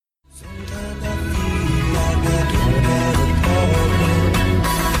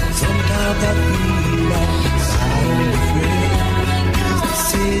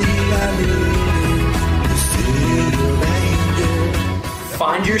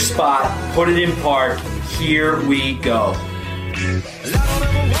spot, put it in park. Here we go.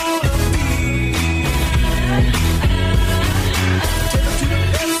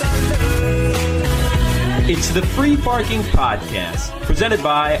 It's the Free Parking Podcast, presented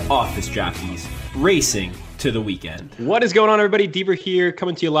by Office Jockeys, racing to the weekend. What is going on, everybody? Deeper here,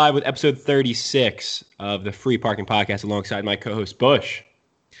 coming to you live with episode 36 of the Free Parking Podcast alongside my co-host, Bush.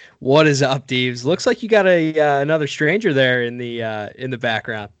 What is up, Deeves? Looks like you got another stranger there in the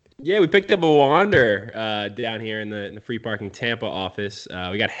background. Yeah, we picked up a wander down here in the Free Parking Tampa office.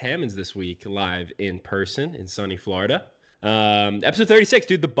 We got Hammonds this week live in person in sunny Florida. Episode 36,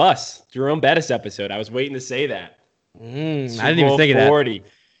 dude, the bus. Jerome Bettis episode. I was waiting to say that. I didn't even think of that. 40.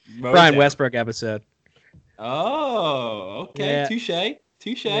 Brian Westbrook episode. Oh, okay. Yeah.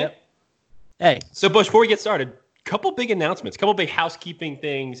 Touche. Yep. Hey. So, Bush, before we get started, couple big announcements, couple big housekeeping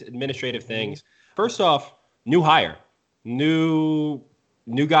things, administrative things. First off, new hire, new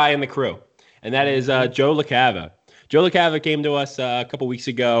guy in the crew, and that is Joe LaCava. Joe LaCava came to us a couple weeks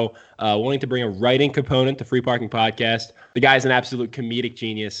ago wanting to bring a writing component to Free Parking Podcast. The guy's an absolute comedic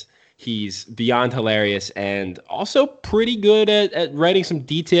genius. He's beyond hilarious and also pretty good at writing some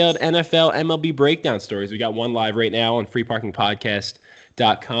detailed NFL, MLB breakdown stories. We got one live right now on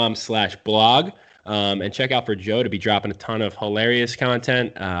freeparkingpodcast.com/blog. And check out for Joe to be dropping a ton of hilarious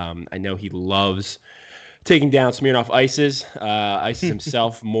content. I know he loves taking down Smirnoff Ices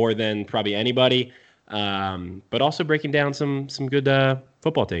himself more than probably anybody. But also breaking down some good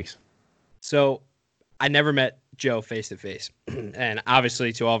football takes. So I never met Joe face to face, and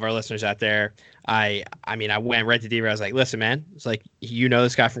obviously to all of our listeners out there, I went right to Deaver. I was like, listen, man, it's like, you know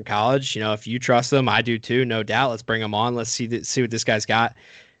this guy from college. You know, if you trust him, I do too, no doubt. Let's bring him on. Let's see what this guy's got.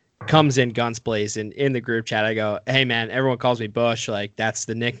 Comes in guns blazing in the group chat. I go, hey man, everyone calls me Bush. Like, that's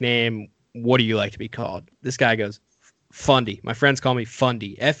the nickname. What do you like to be called? This guy goes, Fundy. My friends call me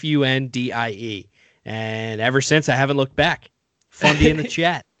Fundy, Fundie. And ever since, I haven't looked back. Fundy in the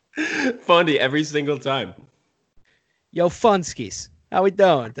chat. Fundy every single time. Yo, Funskis, how we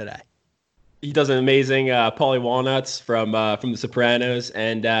doing today? He does an amazing Paulie Walnuts from The Sopranos,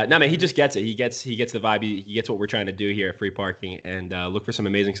 and no man, he just gets it. He gets the vibe. He gets what we're trying to do here at Free Parking, and look for some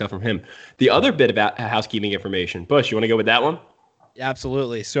amazing stuff from him. The other bit about housekeeping information, Bush, you want to go with that one?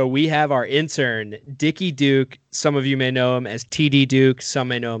 Absolutely. So we have our intern, Dickie Duke. Some of you may know him as TD Duke. Some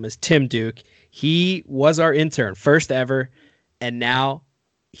may know him as Tim Duke. He was our intern, first ever, and now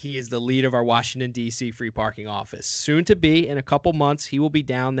he is the lead of our Washington, D.C. Free Parking office. Soon to be, in a couple months, he will be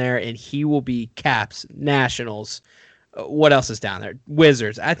down there, and he will be Caps, Nationals. What else is down there?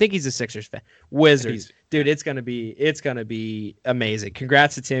 Wizards. I think he's a Sixers fan. Wizards. Dude, it's gonna be amazing.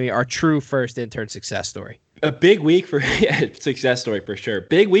 Congrats to Timmy, our true first intern success story. A big week for success story for sure.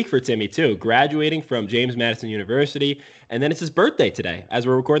 Big week for Timmy too. Graduating from James Madison University, and then it's his birthday today as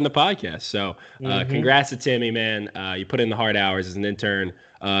we're recording the podcast. So, congrats to Timmy, man. You put in the hard hours as an intern.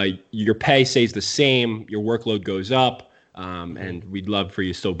 Your pay stays the same. Your workload goes up. And we'd love for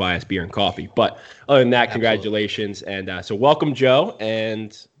you to still buy us beer and coffee. But other than that, congratulations. And so welcome, Joe,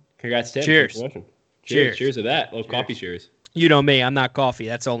 and congrats, Tim. Cheers. Cheers to that. Little coffee cheers. You know me. I'm not coffee.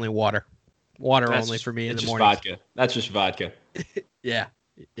 That's only water. That's only for me in the morning. Vodka. That's just vodka. Yeah.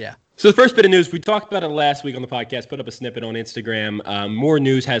 So the first bit of news, we talked about it last week on the podcast, put up a snippet on Instagram. More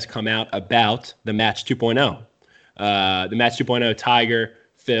news has come out about the Match 2.0. The Match 2.0, Tiger,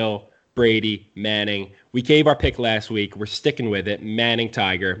 Phil, Brady, Manning. We gave our pick last week. We're sticking with it. Manning,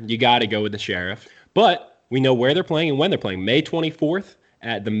 Tiger. You got to go with the Sheriff. But we know where they're playing and when they're playing. May 24th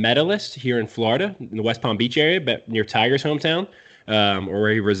at the Medalist here in Florida, in the West Palm Beach area, but near Tiger's hometown, or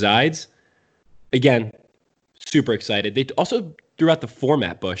where he resides. Again, super excited. They also threw out the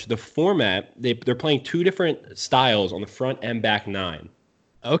format, Bush. The format, they're playing two different styles on the front and back nine.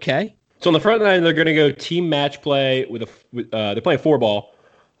 Okay. So on the front nine, they're going to go team match play they're playing 4-ball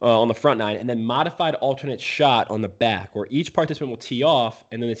on the front nine, and then modified alternate shot on the back, where each participant will tee off,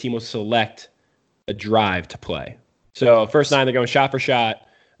 and then the team will select a drive to play. So first nine, they're going shot for shot.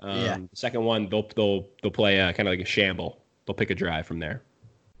 The second one, they'll play kind of like a shamble. They'll pick a drive from there.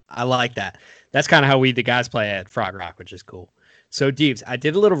 I like that. That's kind of how the guys play at Frog Rock, which is cool. So, Deeps, I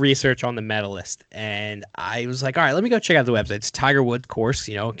did a little research on the Medalist, and I was like, all right, let me go check out the website. It's Tiger Woods course.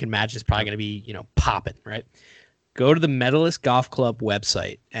 Can imagine it's probably going to be, popping, right? Go to the Medalist Golf Club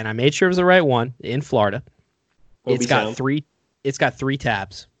website, and I made sure it was the right one in Florida. It's got three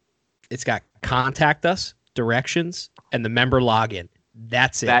tabs. It's got contact us, directions, and the member login.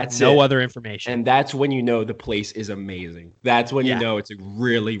 That's it. No other information. And that's when you know the place is amazing. That's when you know it's a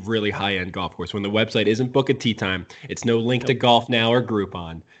really, really high-end golf course. When the website isn't book a tee time, it's no link to Golf Now or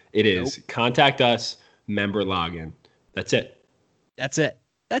Groupon. It is contact us, member login. That's it. That's it.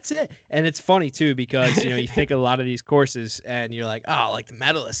 That's it. And it's funny too, because you think of a lot of these courses and you're like, oh, like the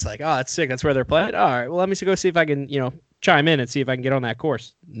medalists, like, oh, that's sick. That's where they're playing. All right, well, let me go see if I can, chime in and see if I can get on that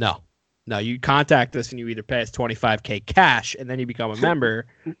course. No, you contact us and you either pay us $25K cash and then you become a member,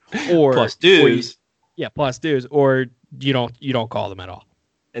 or plus dues. Plus dues, or you don't call them at all.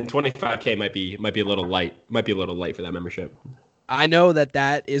 And $25K might be a little light. Might be a little light for that membership. I know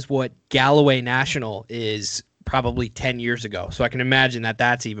that is what Galloway National is probably 10 years ago. So I can imagine that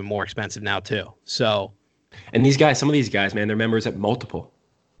that's even more expensive now too. So, and some of these guys, man, they're members at multiple.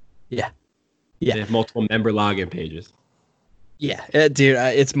 Yeah. They have multiple member login pages. Yeah, dude,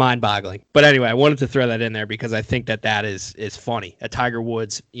 it's mind-boggling. But anyway, I wanted to throw that in there because I think that is funny. A Tiger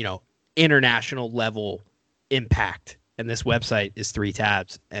Woods, international level impact. And this website is 3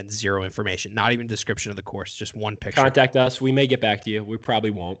 tabs and 0 information. Not even description of the course, just one picture. Contact us. We may get back to you. We probably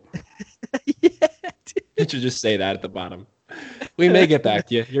won't. Yeah, dude. You should just say that at the bottom. We may get back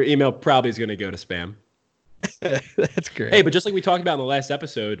to you. Your email probably is going to go to spam. That's great. Hey, but just like we talked about in the last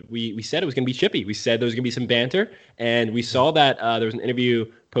episode, we said it was going to be chippy. We said there was going to be some banter, and we saw that there was an interview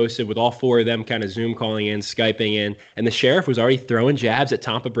posted with all 4 of them kind of Zoom calling in, Skyping in, and the sheriff was already throwing jabs at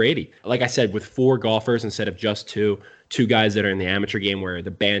Tampa Brady. Like I said, with 4 golfers instead of just 2 guys that are in the amateur game where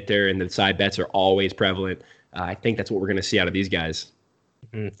the banter and the side bets are always prevalent. I think that's what we're going to see out of these guys.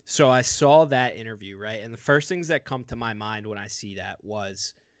 Mm-hmm. So I saw that interview, right? And the first things that come to my mind when I see that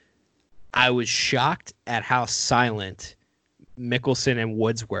was I was shocked at how silent Mickelson and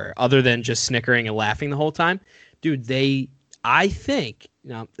Woods were, other than just snickering and laughing the whole time. Dude, I think,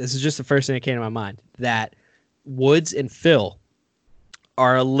 this is just the first thing that came to my mind, that Woods and Phil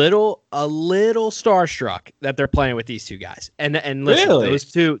are a little starstruck that they're playing with these 2 guys. And listen,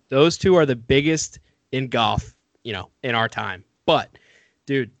 really? those two are the biggest in golf, in our time. But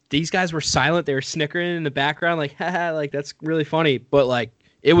dude, these guys were silent. They were snickering in the background, like, haha, like that's really funny. But like,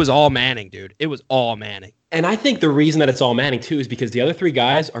 it was all Manning, dude. It was all Manning. And I think the reason that it's all Manning too is because the other 3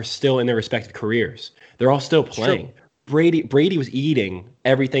 guys are still in their respective careers. They're all still playing. Sure. Brady was eating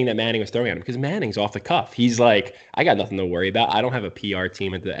everything that Manning was throwing at him because Manning's off the cuff. He's like, I got nothing to worry about. I don't have a PR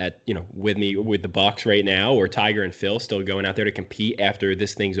team with me with the Bucks right now, or Tiger and Phil still going out there to compete after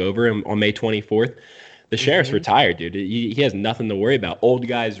this thing's over on May 24th. The sheriff's retired, dude. He has nothing to worry about. Old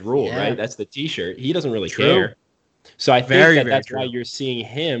guys rule, right? That's the T-shirt. He doesn't really care. So I think that's why you're seeing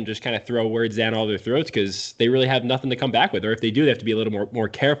him just kind of throw words down all their throats, because they really have nothing to come back with. Or if they do, they have to be a little more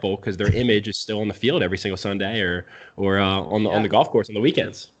careful because their image is still on the field every single Sunday or on the golf course on the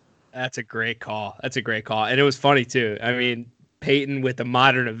weekends. That's a great call. And it was funny too. I mean, Peyton with the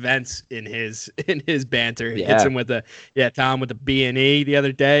modern events in his banter hits him with Tom with the B&E the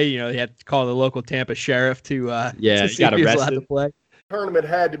other day. He had to call the local Tampa sheriff to see got if he was arrested. allowed to play. Tournament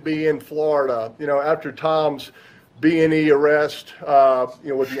had to be in Florida. After Tom's B&E arrest,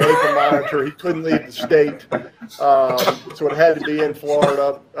 with the ankle monitor, he couldn't leave the state, so it had to be in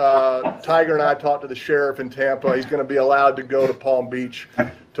Florida. Tiger and I talked to the sheriff in Tampa. He's going to be allowed to go to Palm Beach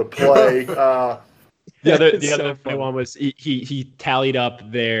to play. The other funny one was he tallied up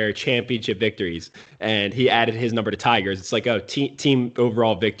their championship victories, and he added his number to Tiger's. It's like, team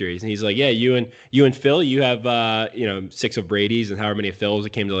overall victories, and he's like, yeah, you and Phil, you have 6 of Brady's, and however many of Phil's, it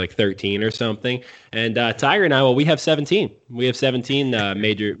came to like 13 or something. And Tiger and I, we have 17. We have 17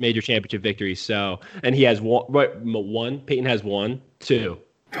 major championship victories. So, and he has one. Peyton has 1, 2.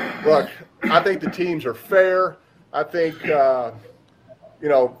 Look, I think the teams are fair. I think.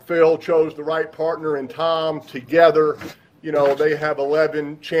 Phil chose the right partner in Tom. Together, they have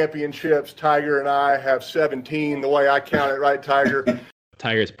 11 championships. Tiger and I have 17, the way I count it, right, Tiger?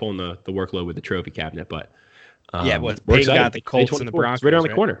 Tiger's pulling the workload with the trophy cabinet, but Peyton got the Colts and the Broncos. Right around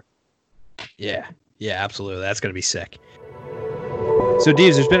the corner. Yeah, absolutely. That's going to be sick. So,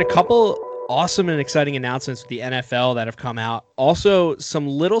 Deeves, there's been a couple awesome and exciting announcements with the NFL that have come out. Also, some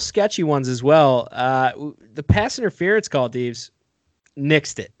little sketchy ones as well. The pass interference call, Deeves,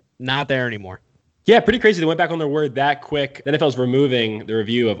 nixed it. Not there anymore. Yeah, pretty crazy. They went back on their word that quick. The NFL's removing the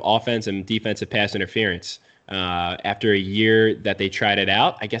review of offense and defensive pass interference after a year that they tried it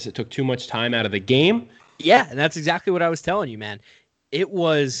out. I guess it took too much time out of the game. Yeah, and that's exactly what I was telling you, man. It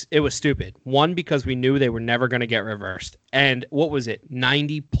was stupid. One, because we knew they were never going to get reversed. And what was it?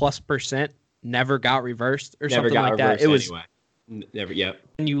 90+% never got reversed or something like that. It was anyway. Never, yep.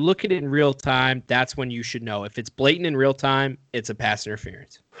 When you look at it in real time, that's when you should know. If it's blatant in real time, it's a pass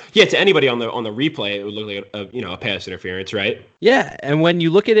interference. Yeah, to anybody on the replay, it would look like a pass interference, right? Yeah, and when you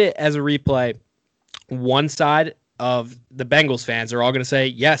look at it as a replay, one side of the Bengals fans are all going to say,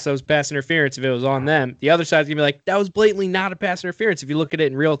 yes, that was pass interference if it was on them. The other side's going to be like, that was blatantly not a pass interference if you look at it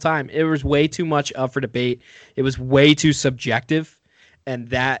in real time. It was way too much up for debate. It was way too subjective. And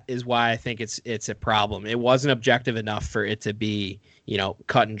that is why I think it's a problem. It wasn't objective enough for it to be,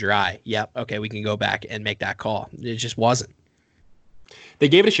 cut and dry. Yep. Okay. We can go back and make that call. It just wasn't. They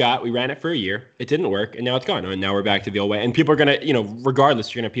gave it a shot. We ran it for a year. It didn't work, and now it's gone. And now we're back to the old way. And people are going to,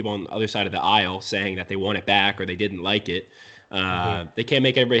 regardless, you're going to have people on the other side of the aisle saying that they want it back or they didn't like it. They can't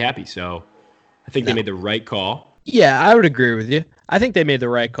make everybody happy. So I think they made the right call. Yeah, I would agree with you. I think they made the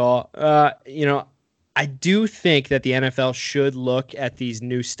right call. I do think that the NFL should look at these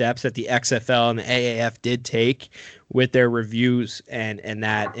new steps that the XFL and the AAF did take with their reviews and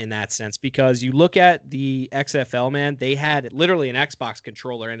that in that sense, because you look at the XFL, man, they had literally an Xbox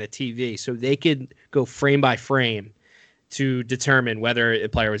controller and a TV, so they could go frame by frame to determine whether a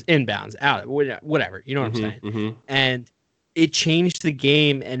player was inbounds, out, whatever. You know what I'm saying? Mm-hmm. And it changed the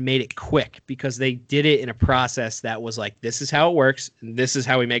game and made it quick because they did it in a process that was like, this is how it works. This is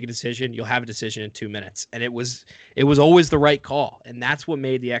how we make a decision. You'll have a decision in 2 minutes. And it was always the right call. And that's what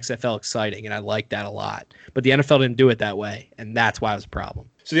made the XFL exciting. And I liked that a lot, but the NFL didn't do it that way. And that's why it was a problem.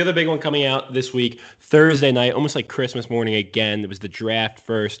 So the other big one coming out this week, Thursday night, almost like Christmas morning again, there was the draft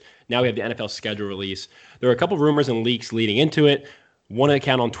first. Now we have the NFL schedule release. There were a couple of rumors and leaks leading into it. One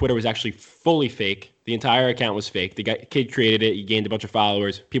account on Twitter was actually fully fake. The entire account was fake. The kid created it. He gained a bunch of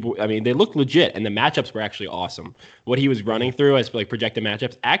followers. People, they looked legit, and the matchups were actually awesome. What he was running through as like projected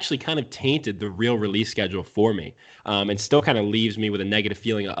matchups actually kind of tainted the real release schedule for me, and still kind of leaves me with a negative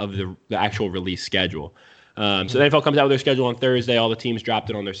feeling of the actual release schedule. So the NFL comes out with their schedule on Thursday. All the teams dropped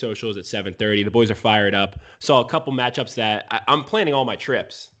it on their socials at 7:30. The boys are fired up. Saw a couple matchups that I'm planning all my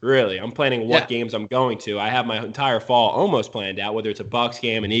trips, really. I'm planning what games I'm going to. I have my entire fall almost planned out, whether it's a Bucs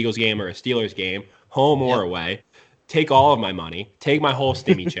game, an Eagles game, or a Steelers game, home or away. Take all of my money. Take my whole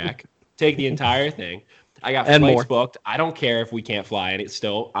stimmy check. Take the entire thing. I got flights booked. I don't care if we can't fly, and it's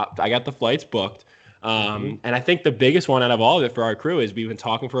still I got the flights booked. And I think the biggest one out of all of it for our crew is we've been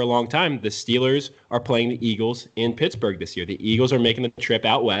talking for a long time. The Steelers are playing the Eagles in Pittsburgh this year. The Eagles are making the trip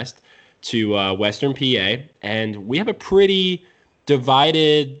out west to Western PA, and we have a pretty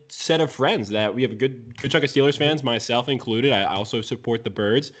divided set of friends. That we have a good chunk of Steelers fans, myself included. I also support the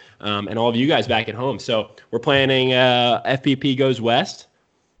Birds, and all of you guys back at home. So we're planning FPP goes west,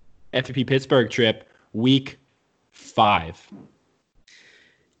 FPP Pittsburgh trip, week 5.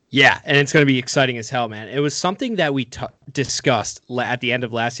 Yeah, and it's going to be exciting as hell, man. It was something that we discussed at the end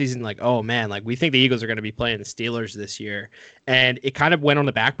of last season, like, oh, man, like we think the Eagles are going to be playing the Steelers this year. And it kind of went on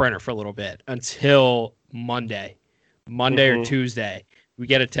the back burner for a little bit until Monday or Tuesday. We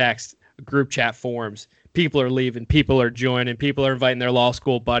get a text, a group chat forms. People are leaving, people are joining, people are inviting their law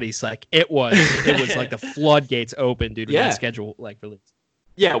school buddies. Like it was like the floodgates open, dude, when that schedule like released.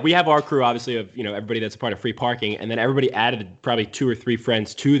 Yeah, we have our crew, obviously, of everybody that's a part of Free Parking, and then everybody added probably 2 or 3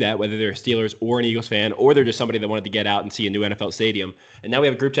 friends to that, whether they're a Steelers or an Eagles fan, or they're just somebody that wanted to get out and see a new NFL stadium. And now we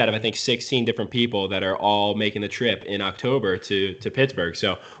have a group chat of, I think, 16 different people that are all making the trip in October to Pittsburgh.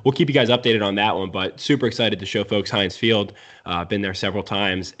 So we'll keep you guys updated on that one, but super excited to show folks Heinz Field. Been there several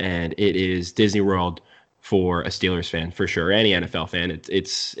times, and it is Disney World for a Steelers fan, for sure, any NFL fan.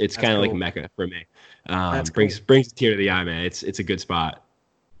 It's kind of like Mecca for me. Brings a tear to the eye, man. It's a good spot.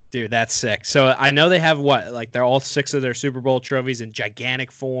 Dude, that's sick. So I know they have they're all 6 of their Super Bowl trophies in gigantic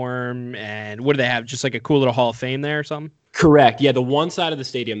form. And what do they have? Just like a cool little Hall of Fame there or something? Correct. Yeah, the one side of the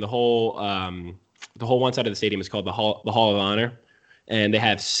stadium, the whole one side of the stadium is called the Hall of Honor. And they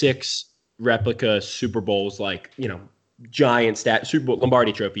have 6 replica Super Bowls, like, giant Super Bowl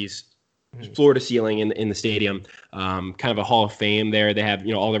Lombardi trophies, floor to ceiling in the stadium. Kind of a Hall of Fame there. They have,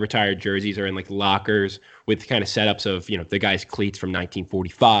 all the retired jerseys are in like lockers with kind of setups of, the guy's cleats from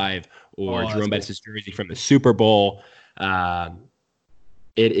 1945 or Jerome Bettis' jersey from the Super Bowl. It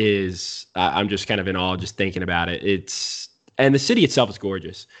is, I'm just kind of in awe just thinking about it. And the city itself is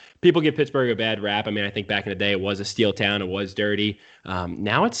gorgeous. People give Pittsburgh a bad rap. I think back in the day it was a steel town. It was dirty.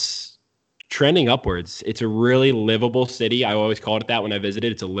 Now it's trending upwards. It's a really livable city. I always called it that when I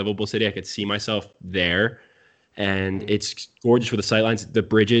visited. It's a livable city. I could see myself there. And it's gorgeous with the sightlines. The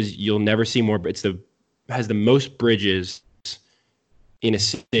bridges, you'll never see more. Has the most bridges in a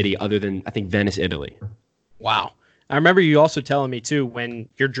city other than, I think, Venice, Italy. Wow. I remember you also telling me, too, when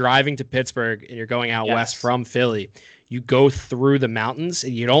you're driving to Pittsburgh and you're going out west from Philly, you go through the mountains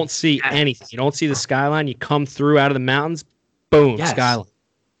and you don't see anything. You don't see the skyline. You come through out of the mountains, boom, skyline.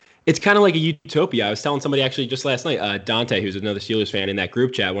 It's kind of like a utopia. I was telling somebody actually just last night, Dante, who's another Steelers fan in that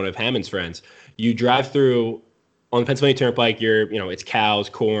group chat, one of Hammond's friends. You drive through on the Pennsylvania Turnpike, it's cows,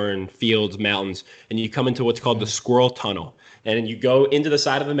 corn, fields, mountains, and you come into what's called the Squirrel Tunnel. And you go into the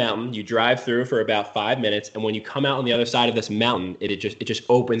side of the mountain, you drive through for about 5 minutes, and when you come out on the other side of this mountain, it just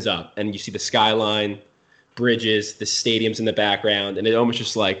opens up, and you see the skyline bridges, the stadium's in the background, and it almost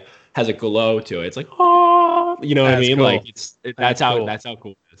just like has a glow to it. It's like, oh, you know what I mean? Cool. Like that's how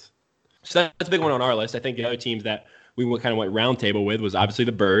cool it is. So that's a big one on our list. I think the other teams that we kind of went roundtable with was obviously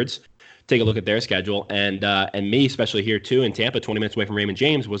the Birds. Take a look at their schedule, and me, especially here too in Tampa, 20 minutes away from Raymond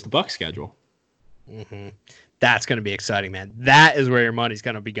James, was the Bucs schedule. Mm-hmm. That's going to be exciting, man. That is where your money's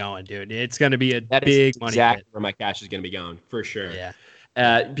going to be going, dude. It's going to be a big money. Exactly where my cash is going to be going, for sure.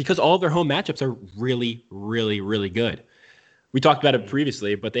 Yeah. Because all of their home matchups are really, really, really good. We talked about it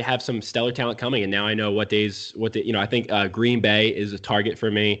previously, but they have some stellar talent coming, and now I know I think Green Bay is a target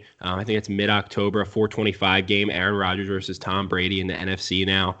for me. I think it's mid-October, a 4:25 game, Aaron Rodgers versus Tom Brady in the NFC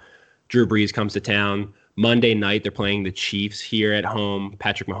now. Drew Brees comes to town. Monday night, they're playing the Chiefs here at home.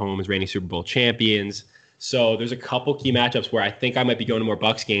 Patrick Mahomes, reigning Super Bowl champions. So there's a couple key matchups where I think I might be going to more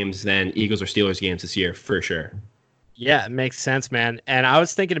Bucs games than Eagles or Steelers games this year, for sure. Yeah, it makes sense, man. And I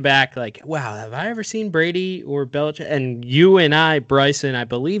was thinking back, like, wow, have I ever seen Brady or Belichick? And you and I, Bryson, I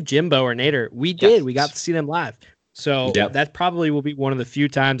believe Jimbo or Nader, we did. Yes. We got to see them live. So that probably will be one of the few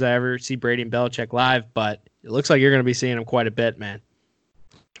times I ever see Brady and Belichick live. But it looks like you're going to be seeing them quite a bit, man.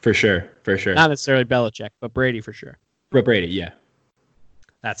 For sure. Not necessarily Belichick, but Brady for sure. But Brady, yeah.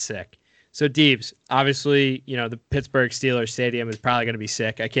 That's sick. So, Deebs, obviously, the Pittsburgh Steelers Stadium is probably going to be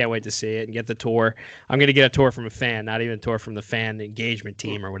sick. I can't wait to see it and get the tour. I'm going to get a tour from a fan, not even a tour from the fan engagement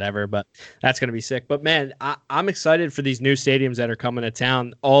team or whatever, but that's going to be sick. But, man, I'm excited for these new stadiums that are coming to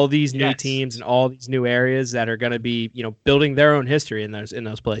town, all these new teams and all these new areas that are going to be, building their own history in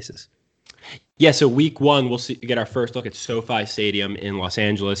those places. Yeah, so week one, we'll get our first look at SoFi Stadium in Los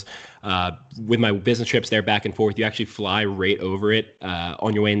Angeles. With my business trips there back and forth, you actually fly right over it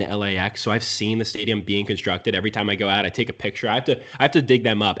on your way into LAX. So I've seen the stadium being constructed. Every time I go out, I take a picture. I have to dig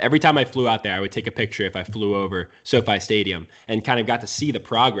them up. Every time I flew out there, I would take a picture if I flew over SoFi Stadium and kind of got to see the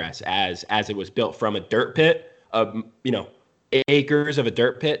progress as it was built from a dirt pit of, acres of a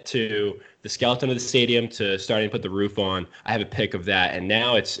dirt pit to the skeleton of the stadium to starting to put the roof on. I have a pic of that, and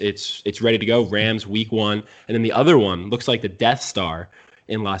now it's ready to go. Rams week one, and then the other one looks like the Death Star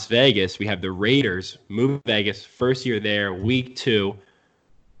in Las Vegas. We have the Raiders move to Vegas, first year there, week two.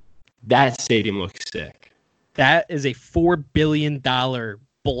 That stadium looks sick. That is a $4 billion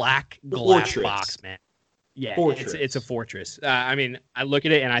black glass box, man. Yeah, it's a fortress. I look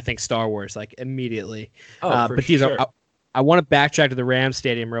at it and I think Star Wars like immediately. But these are. I want to backtrack to the Rams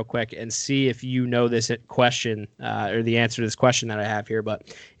Stadium real quick and see if you know this question or the answer to this question that I have here.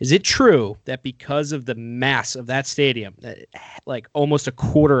 But is it true that because of the mass of that stadium, that like almost a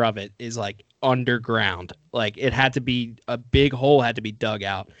quarter of it is like underground? Like it had to be a big hole had to be dug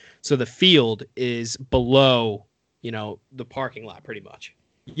out. So the field is below, the parking lot pretty much.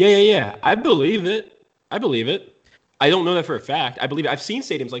 Yeah. I believe it. I don't know that for a fact. I believe I've seen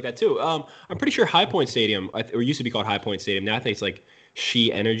stadiums like that too. I'm pretty sure High Point Stadium, or used to be called High Point Stadium. Now I think it's like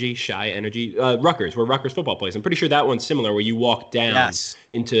Shy Energy. Rutgers, where Rutgers football plays. I'm pretty sure that one's similar, where you walk down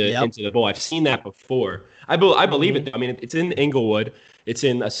into the bowl. I've seen that before. I believe it. I mean, it's in Inglewood. It's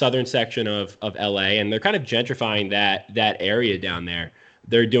in a southern section of LA, and they're kind of gentrifying that area down there.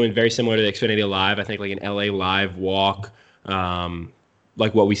 They're doing very similar to the Xfinity Live. I think like an LA Live walk.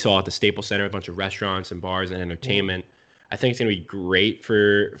 Like what we saw at the Staples Center, a bunch of restaurants and bars and entertainment. I think it's going to be great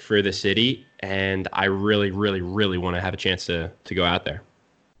for the city, and I really, really, really want to have a chance to go out there.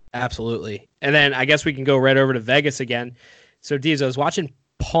 Absolutely. And then I guess we can go right over to Vegas again. So, Deez, I was watching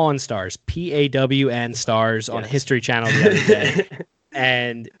Pawn Stars, PAWN Stars on History Channel the other day,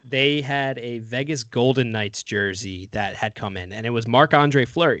 and they had a Vegas Golden Knights jersey that had come in, and it was Marc-Andre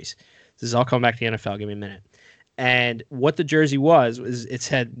Fleury's. This is all coming back to the NFL. Give me a minute. And what the jersey was it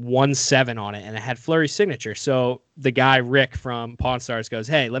had 1-7 on it, and it had Fleury's signature. So the guy, Rick from Pawn Stars, goes,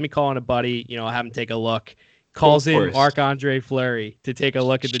 hey, let me call in a buddy, have him take a look. Calls in Marc-Andre Fleury to take a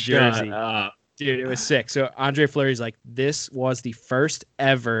look at the jersey. Dude, it was sick. So Andre Fleury's like, this was the first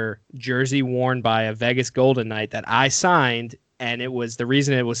ever jersey worn by a Vegas Golden Knight that I signed, and it was the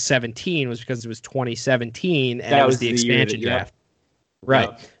reason it was 17 was because it was 2017, and it was the expansion draft. Right.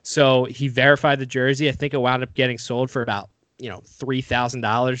 Yeah. So he verified the jersey. I think it wound up getting sold for about,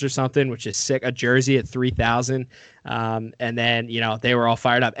 $3,000 or something, which is sick. A jersey at $3,000. And then, they were all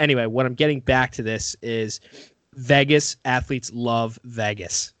fired up. Anyway, what I'm getting back to this is Vegas athletes love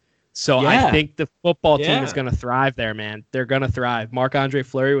Vegas. So I think the football team is going to thrive there, man. They're going to thrive. Marc-Andre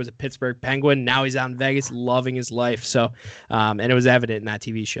Fleury was a Pittsburgh Penguin. Now he's out in Vegas loving his life. So, and it was evident in that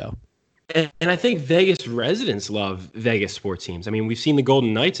TV show. And I think Vegas residents love Vegas sports teams. I mean, we've seen the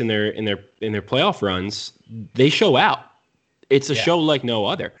Golden Knights in their playoff runs. They show out. It's a show like no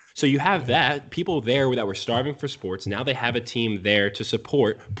other. So you have that, people there that were starving for sports. Now they have a team there to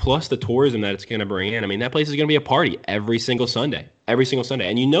support, plus the tourism that it's going to bring in. I mean, that place is going to be a party every single Sunday. And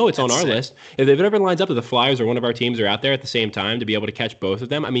it's on our list. If it ever lines up that the Flyers or one of our teams are out there at the same time to be able to catch both of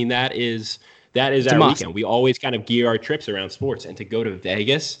them, I mean, that is our weekend. We always kind of gear our trips around sports. And to go to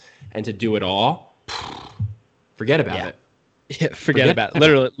Vegas and to do it all, forget about it. Yeah, forget about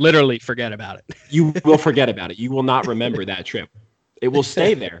it. Literally forget about it. You will forget about it. You will not remember that trip. It will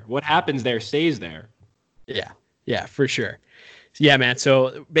stay there. What happens there stays there. Yeah, for sure. Yeah, man.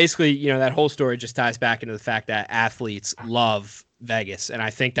 So basically, that whole story just ties back into the fact that athletes love Vegas. And I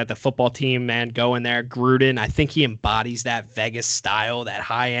think that the football team, man, going there, Gruden, I think he embodies that Vegas style, that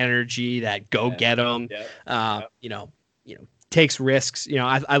high energy, that go get 'em. Takes risks.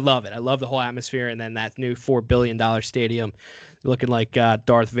 I love it. I love the whole atmosphere. And then that new $4 billion stadium looking like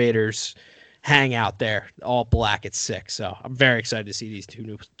Darth Vader's hangout there, all black at 6. So I'm very excited to see these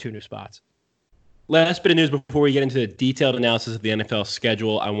two new spots. Last bit of news before we get into the detailed analysis of the NFL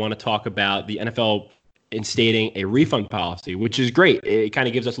schedule. I want to talk about the NFL instating a refund policy, which is great. It kind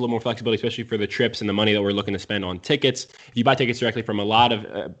of gives us a little more flexibility, especially for the trips and the money that we're looking to spend on tickets. If you buy tickets directly from a lot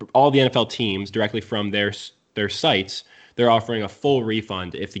of all the NFL teams directly from their sites, they're offering a full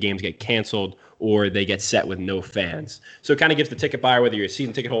refund if the games get canceled or they get set with no fans. So it kind of gives the ticket buyer, whether you're a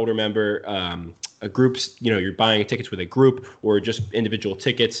season ticket holder member, a group's, you're buying tickets with a group or just individual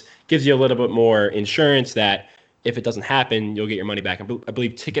tickets, gives you a little bit more insurance that if it doesn't happen, you'll get your money back. I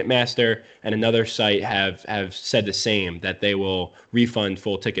believe Ticketmaster and another site have said the same, that they will refund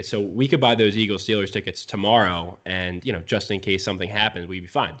full tickets. So we could buy those Eagles-Steelers tickets tomorrow and, just in case something happens, we'd be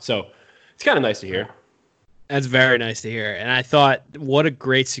fine. So it's kind of nice to hear. That's very nice to hear. And I thought, what a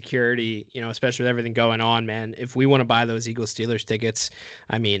great security, especially with everything going on, man. If we want to buy those Eagles-Steelers tickets,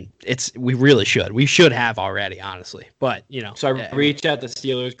 I mean, we really should. We should have already, honestly. But, So I reached out to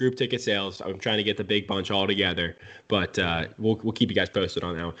Steelers group ticket sales. I'm trying to get the big bunch all together. But we'll keep you guys posted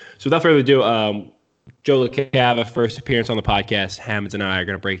on that one. So without further ado, Joe LaCava, first appearance on the podcast. Hammonds and I are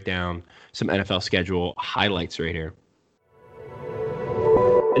going to break down some NFL schedule highlights right here.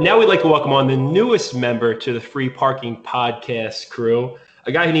 And now we'd like to welcome on the newest member to the Free Parking Podcast crew,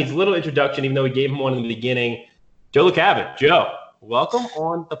 a guy who needs a little introduction, even though we gave him one in the beginning, Joe LaCava. Joe, welcome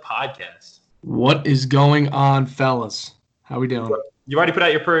on the podcast. What is going on, fellas? How we doing? You've already put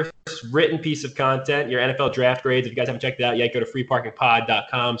out your first written piece of content, your NFL draft grades. If you guys haven't checked it out yet, go to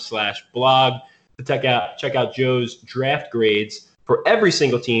freeparkingpod.com/blog to check out Joe's draft grades for every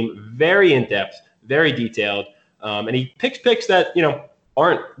single team. Very in-depth, very detailed. And he picks that,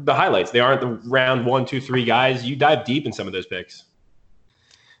 aren't the highlights. They aren't the round 1, 2, 3 guys. You dive deep in some of those picks.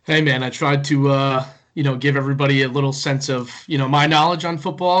 Hey, man, I tried to, give everybody a little sense of, my knowledge on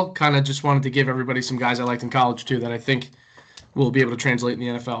football. Kind of just wanted to give everybody some guys I liked in college, too, that I think will be able to translate in the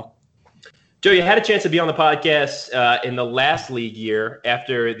NFL. Joe, you had a chance to be on the podcast in the last league year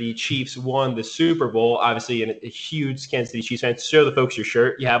after the Chiefs won the Super Bowl. Obviously, a huge Kansas City Chiefs fan. Show the folks your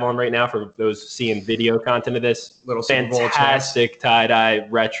shirt you have on right now for those seeing video content of this. Little fantastic tie-dye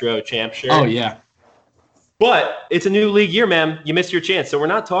retro champ shirt. Oh, yeah. But it's a new league year, man. You missed your chance. So we're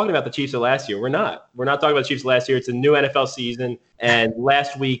not talking about the Chiefs of last year. We're not talking about the Chiefs of last year. It's a new NFL season. And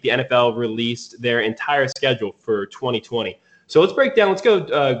last week, the NFL released their entire schedule for 2020. So let's break down. Let's go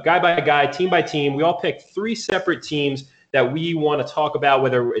guy by guy, team by team. We all picked 3 separate teams that we want to talk about,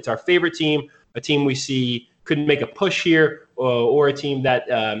 whether it's our favorite team, a team we see could make a push here, or a team that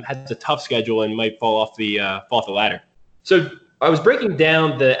has a tough schedule and might fall off the ladder. So I was breaking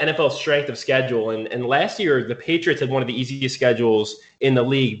down the NFL strength of schedule, and last year the Patriots had one of the easiest schedules in the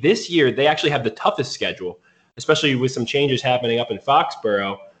league. This year they actually have the toughest schedule, especially with some changes happening up in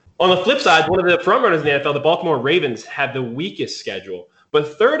Foxborough. On the flip side, one of the frontrunners in the NFL, the Baltimore Ravens, have the weakest schedule.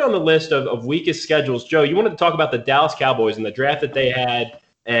 But third on the list of weakest schedules, Joe, you wanted to talk about the Dallas Cowboys and the draft that they had,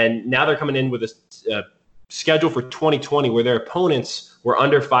 and now they're coming in with a schedule for 2020 where their opponents were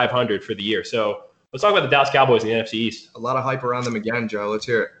under 500 for the year. So let's talk about the Dallas Cowboys in the NFC East. A lot of hype around them again, Joe. Let's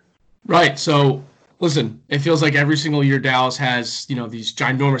hear it. Right. So, listen, it feels like every single year Dallas has, these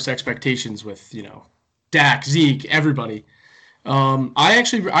ginormous expectations with, Dak, Zeke, everybody.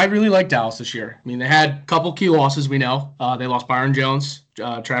 I really like Dallas this year. I mean, they had a couple key losses, we know. They lost Byron Jones.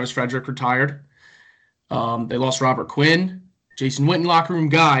 Travis Frederick retired. They lost Robert Quinn, Jason Witten, locker room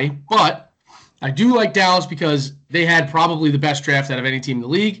guy. But I do like Dallas because they had probably the best draft out of any team in the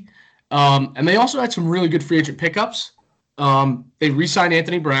league. And they also had some really good free agent pickups. They re-signed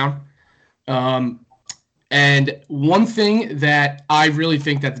Anthony Brown. And one thing that I really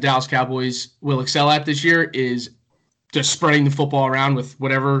think that the Dallas Cowboys will excel at this year is just spreading the football around with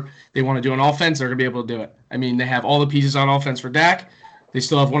whatever they want to do on offense, they're going to be able to do it. I mean, they have all the pieces on offense for Dak. They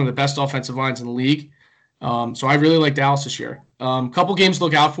still have one of the best offensive lines in the league. So I really like Dallas this year. Couple games to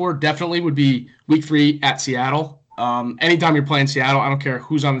look out for definitely would be Week 3 at Seattle. Anytime you're playing Seattle, I don't care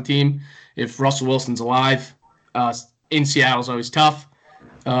who's on the team. If Russell Wilson's alive, in Seattle is always tough.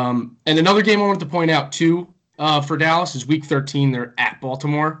 And another game I wanted to point out, too, for Dallas is Week 13. They're at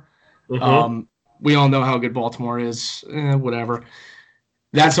Baltimore. Mm-hmm. We all know how good Baltimore is. Whatever.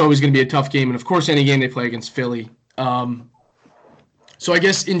 That's always going to be a tough game. And, of course, any game they play against Philly. So I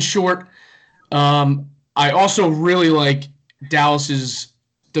guess, in short, I also really like Dallas's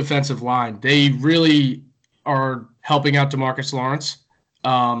defensive line. They really are helping out DeMarcus Lawrence.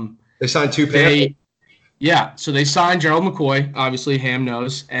 They signed two Panthers. Yeah, so they signed Gerald McCoy, obviously Ham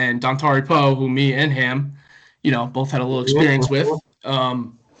knows, and Dontari Poe, who me and Ham, both had a little experience with.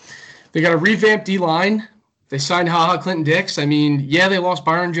 They got a revamped D-line. They signed HaHa Clinton-Dix. I mean, yeah, they lost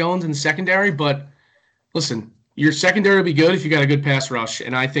Byron Jones in the secondary, but listen, your secondary will be good if you got a good pass rush,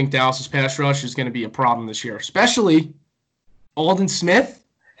 and I think Dallas's pass rush is going to be a problem this year, especially Aldon Smith.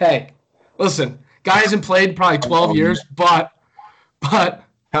 Hey, listen, guy hasn't played probably 12 years, but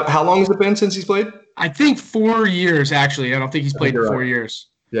How long has it been since he's played? I think 4 years, actually. I don't think he's played in 4 years.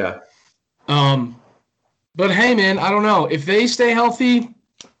 Yeah. But, hey, man, I don't know. If they stay healthy,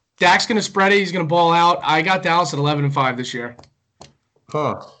 Dak's going to spread it. He's going to ball out. I got Dallas at 11-5 this year.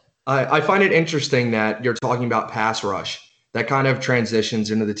 Huh. I find it interesting that you're talking about pass rush. That kind of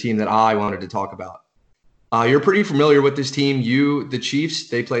transitions into the team that I wanted to talk about. You're pretty familiar with this team. The Chiefs,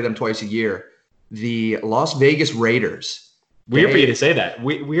 they play them twice a year. The Las Vegas Raiders. Weird for you to say that.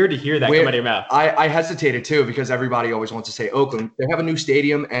 Weird to hear that come out of your mouth. I hesitated too because everybody always wants to say Oakland. They have a new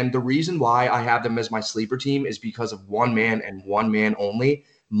stadium, and the reason why I have them as my sleeper team is because of one man and one man only,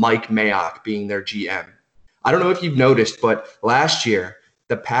 Mike Mayock being their GM. I don't know if you've noticed, but last year,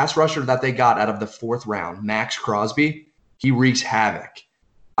 the pass rusher that they got out of the 4th round, Max Crosby, he wreaks havoc.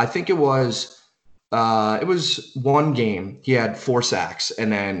 I think it was one game. He had 4 sacks,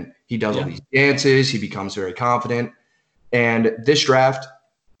 and then he does all these dances. He becomes very confident. And this draft,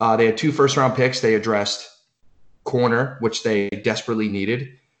 they had 2 first-round picks. They addressed corner, which they desperately needed.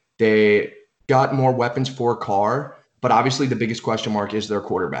 They got more weapons for Carr, but obviously the biggest question mark is their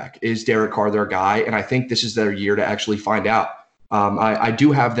quarterback. Is Derek Carr their guy? And I think this is their year to actually find out. I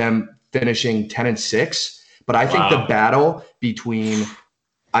do have them finishing 10-6, but I think the battle between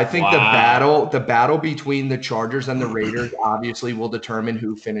the battle between the Chargers and the Raiders obviously will determine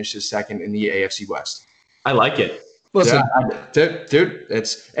who finishes second in the AFC West. I like it. Listen, dude,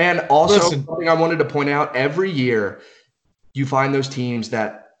 something I wanted to point out, every year you find those teams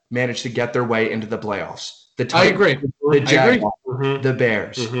that manage to get their way into the playoffs. I agree. The Jaguars, the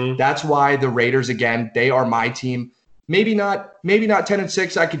Bears. Mm-hmm. That's why the Raiders, again, they are my team. Maybe not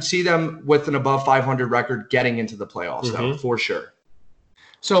 10-6. I could see them with an above 500 record getting into the playoffs, though, for sure.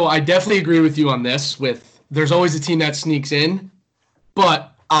 So I definitely agree with you on this. There's always a team that sneaks in,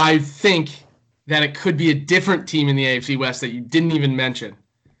 but I think that it could be a different team in the AFC West that you didn't even mention.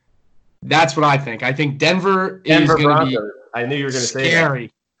 That's what I think. I think Denver is going to be I knew you were going to say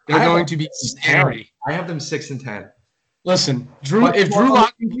scary. They're going to be scary. I have them 6-10. Listen, if Drew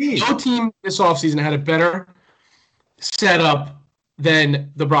Lock, no team this offseason had a better setup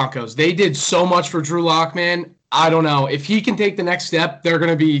than the Broncos. They did so much for Drew Lock, man. I don't know. If he can take the next step, they're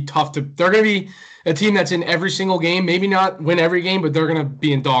going to be tough to – they're going to be a team that's in every single game. Maybe not win every game, but they're going to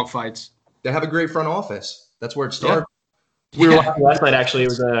be in dogfights. They have a great front office. That's where it starts. We were watching last night, actually. It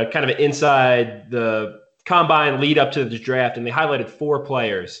was a kind of an inside the combine lead up to the draft, and they highlighted 4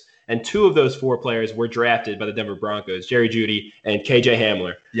 players. And 2 of those 4 players were drafted by the Denver Broncos, Jerry Jeudy and KJ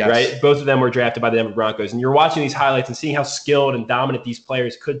Hamler, right? Both of them were drafted by the Denver Broncos. And you're watching these highlights and seeing how skilled and dominant these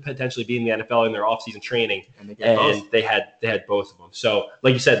players could potentially be in the NFL in their offseason training. And they had both of them. So,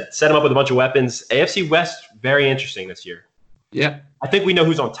 like you said, set them up with a bunch of weapons. AFC West, very interesting this year. Yeah. I think we know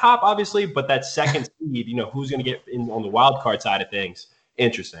who's on top, obviously, but that second seed, who's going to get in on the wild card side of things.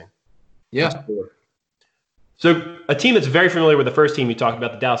 Interesting. Yeah. So a team that's very familiar with the first team you talked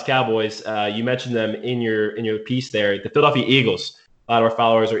about, the Dallas Cowboys, you mentioned them in your piece there, the Philadelphia Eagles. A lot of our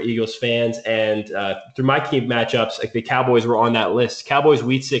followers are Eagles fans, and through my key matchups, like the Cowboys were on that list. Cowboys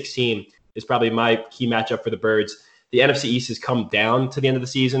Week 16 is probably my key matchup for the Birds. The NFC East has come down to the end of the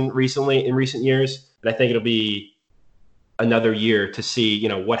season in recent years, and I think it'll be another year to see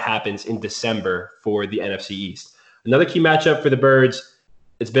what happens in December for the NFC East. Another key matchup for the Birds.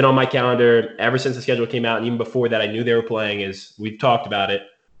 It's been on my calendar ever since the schedule came out, and even before that I knew they were playing, we've talked about it,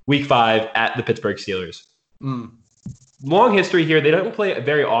 Week 5 at the Pittsburgh Steelers. long history here. They don't play it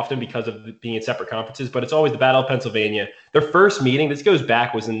very often because of being in separate conferences, but it's always the Battle of Pennsylvania. Their first meeting, this goes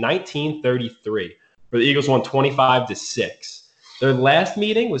back, was in 1933, where the Eagles won 25-6. Their last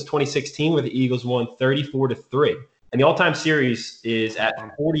meeting was 2016, where the Eagles won 34-3. And the all-time series is at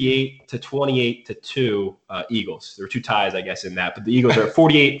 48-28-2 Eagles. There were 2 ties, I guess, in that. But the Eagles are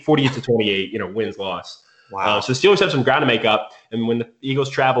 48-28, wins, loss. Wow. So the Steelers have some ground to make up. And when the Eagles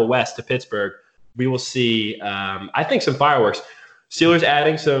travel west to Pittsburgh, we will see, I think, some fireworks. Steelers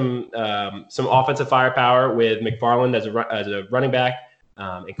adding some offensive firepower with McFarland as a running back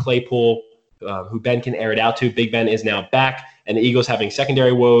and Claypool, who Ben can air it out to. Big Ben is now back. And the Eagles having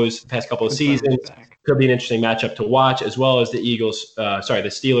secondary woes the past couple of seasons. Could be an interesting matchup to watch, as well as the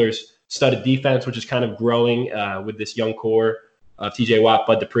Steelers studded defense, which is kind of growing with this young core of TJ Watt,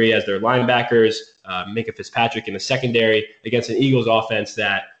 Bud Dupree as their linebackers, Minka Fitzpatrick in the secondary against an Eagles offense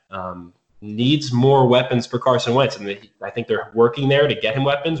that needs more weapons for Carson Wentz. And I think they're working there to get him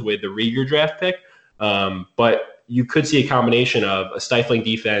weapons with the Rieger draft pick. But you could see a combination of a stifling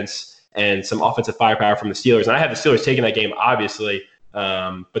defense and some offensive firepower from the Steelers. And I have the Steelers taking that game, obviously.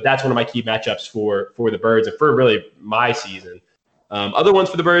 But that's one of my key matchups for the Birds and for really my season. Other ones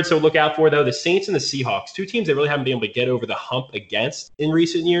for the Birds to look out for, though, the Saints and the Seahawks, 2 teams they really haven't been able to get over the hump against in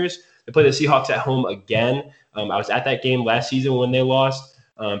recent years. They play the Seahawks at home again. I was at that game last season when they lost.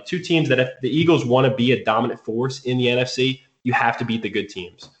 2 teams that if the Eagles want to be a dominant force in the NFC, you have to beat the good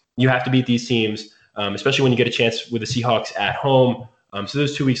teams. You have to beat these teams, especially when you get a chance with the Seahawks at home. So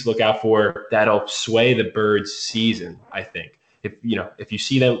those 2 weeks to look out for, that'll sway the Birds' season, I think. If you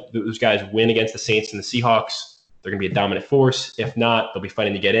see those guys win against the Saints and the Seahawks, they're going to be a dominant force. If not, they'll be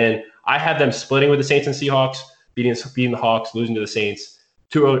fighting to get in. I have them splitting with the Saints and Seahawks, beating the Hawks, losing to the Saints.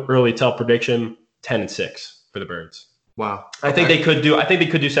 Too early tell prediction, 10-6 for the Birds. Wow. I think they could do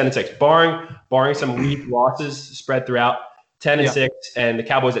 7-6, barring some weak losses spread throughout. 10-6, and the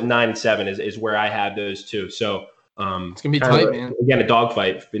Cowboys at 9-7 is where I have those 2. So. It's gonna be tight, man. Again, a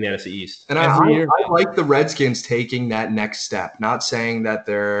dogfight in the NFC East. And I like the Redskins taking that next step. Not saying that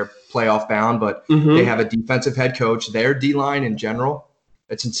they're playoff bound, but they have a defensive head coach. Their D-line in general,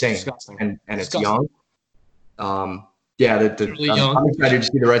 it's insane, and it's young. I'm excited to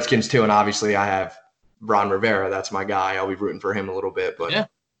see the Redskins too. And obviously, I have Ron Rivera. That's my guy. I'll be rooting for him a little bit. But yeah.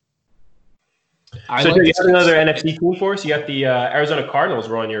 So you have another NFC team for us. You got the Arizona Cardinals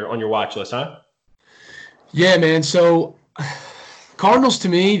were on your watch list, huh? Yeah, man. So Cardinals, to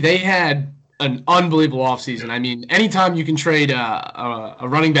me, they had an unbelievable offseason. I mean, anytime you can trade a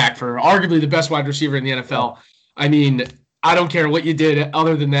running back for arguably the best wide receiver in the NFL, I mean, I don't care what you did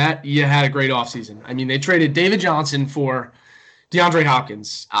other than that, you had a great offseason. I mean, they traded David Johnson for DeAndre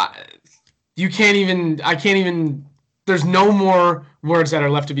Hopkins. I can't even – there's no more words that are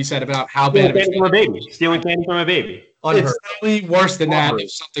left to be said about how bad it is. Stealing candy from a baby. It's really worse than that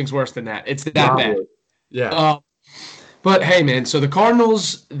if something's worse than that. It's that bad. Yeah. But hey, man, so the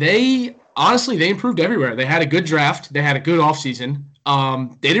Cardinals, they improved everywhere. They had a good draft. They had a good offseason.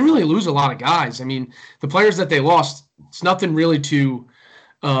 They didn't really lose a lot of guys. I mean, the players that they lost, it's nothing really to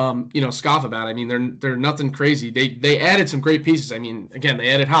scoff about. I mean, they're nothing crazy. They added some great pieces. I mean, again, they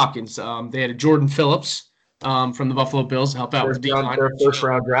added Hopkins. They added Jordan Phillips from the Buffalo Bills to help out with D-line. Their first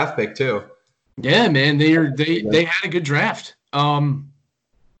round draft pick too. Yeah, man, they had a good draft.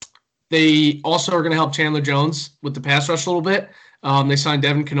 They also are going to help Chandler Jones with the pass rush a little bit. They signed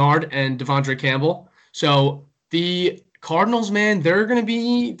Devin Kennard and Devondre Campbell. So the Cardinals, man, they're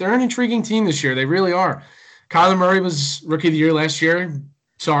an intriguing team this year. They really are. Kyler Murray was Rookie of the Year last year.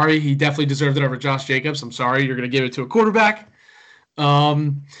 Sorry, he definitely deserved it over Josh Jacobs. I'm sorry, you're going to give it to a quarterback.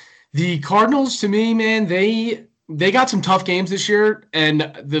 The Cardinals, to me, man, they got some tough games this year, and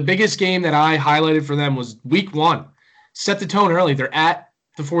the biggest game that I highlighted for them was Week 1. Set the tone early. They're at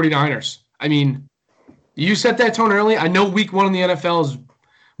the 49ers. I mean, you set that tone early. I know Week 1 in the NFL is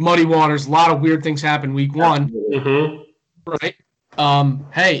muddy waters. A lot of weird things happen Week 1. Mm-hmm. Right?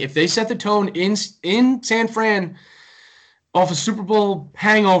 Hey, if they set the tone in San Fran off a Super Bowl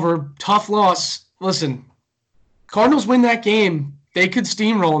hangover, tough loss, listen, Cardinals win that game, they could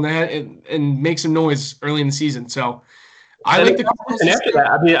steamroll in that and make some noise early in the season. So I like the Cardinals. And after that,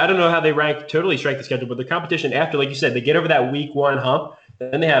 I mean, I don't know how they totally strike the schedule, but the competition after, like you said, they get over that Week 1 hump.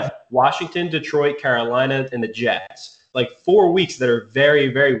 Then they have Washington, Detroit, Carolina, and the Jets. Like 4 weeks that are very,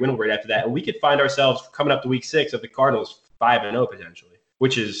 very winnable right after that. And we could find ourselves coming up to Week 6 of the Cardinals 5-0 potentially,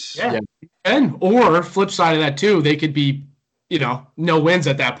 which is And or flip side of that too, they could be, no wins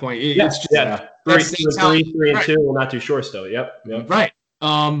at that point. It's just 3-2. We're not too sure still. Yep. Right.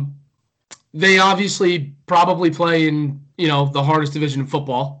 They obviously probably play in the hardest division in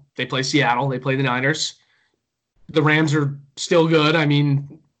football. They play Seattle. They play the Niners. The Rams are still good. I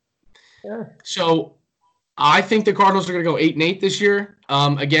mean, so I think the Cardinals are going to go 8-8 this year.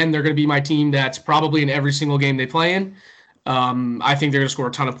 Again, they're going to be my team that's probably in every single game they play in. I think they're going to score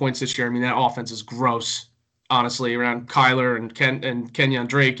a ton of points this year. I mean, that offense is gross, honestly, around Kyler and Kenyon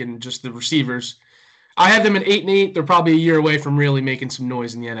Drake and just the receivers. I had them at 8-8. They're probably a year away from really making some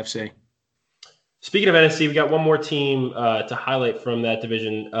noise in the NFC. Speaking of NFC, we got one more team to highlight from that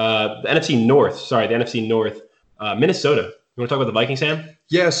division. The NFC North. Minnesota. You want to talk about the Vikings, Sam?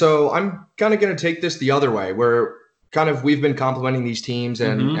 Yeah, so I'm kind of going to take this the other way, where we've been complimenting these teams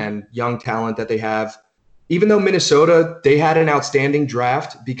and young talent that they have. Even though Minnesota, they had an outstanding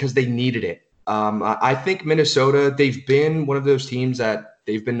draft because they needed it. I think Minnesota, they've been one of those teams that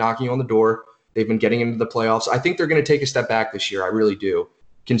they've been knocking on the door. They've been getting into the playoffs. I think they're going to take a step back this year. I really do,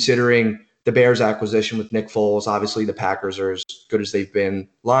 considering the Bears acquisition with Nick Foles. Obviously, the Packers are as good as they've been.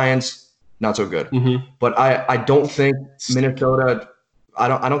 Lions, not so good. But I don't think Minnesota.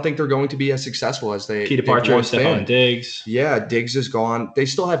 I don't think they're going to be as successful as they. Key departure of Stephon Diggs. Yeah, Diggs is gone. They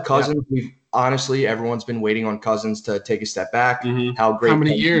still have Cousins. Yeah. Honestly, everyone's been waiting on Cousins to take a step back. How great? How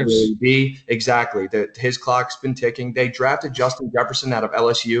many years? Really be exactly. His clock's been ticking. They drafted Justin Jefferson out of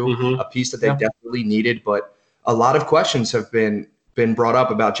LSU, a piece that they definitely needed. But a lot of questions have been brought up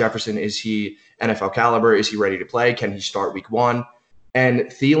about Jefferson. Is he NFL caliber? Is he ready to play? Can he start week 1? And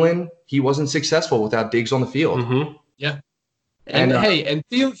Thielen, he wasn't successful without Diggs on the field. Yeah. And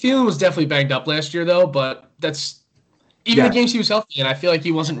Thielen was definitely banged up last year, though. But that's even the games he was healthy, and I feel like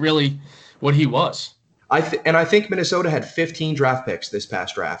he wasn't really what he was. I think Minnesota had 15 draft picks this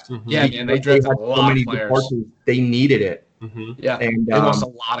past draft. Yeah, and they drafted a lot of players. They needed it. Yeah, and they lost a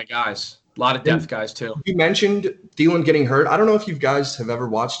lot of guys, a lot of depth guys too. You mentioned Thielen getting hurt. I don't know if you guys have ever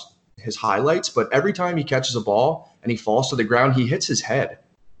watched his highlights, but every time he catches a ball and he falls to the ground, he hits his head.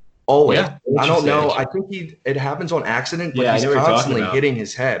 Always. Yeah, I don't know. I think it happens on accident, but he's constantly hitting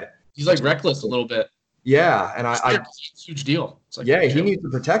his head. He's like reckless a little bit. Yeah, and it's a huge deal. It's like he needs to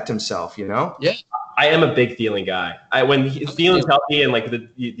protect himself, you know? Yeah. I am a big Thielen guy. When Thielen's healthy and like the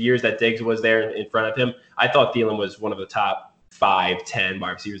years that Diggs was there in front of him, I thought Thielen was one of the top 5-10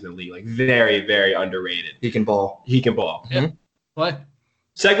 wide receivers in the league. Like very, very underrated. He can ball. Yeah. Play.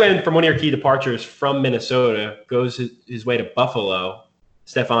 Segueing from one of your key departures from Minnesota, goes his way to Buffalo.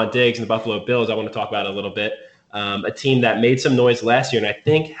 Stephon Diggs and the Buffalo Bills, I want to talk about a little bit. A team that made some noise last year and I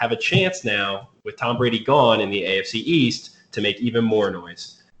think have a chance now with Tom Brady gone in the AFC East to make even more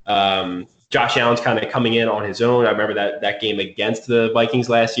noise. Josh Allen's kind of coming in on his own. I remember that game against the Vikings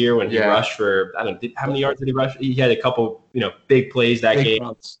last year when he rushed for, I don't know, how many yards did he rush? He had a couple, big plays that game.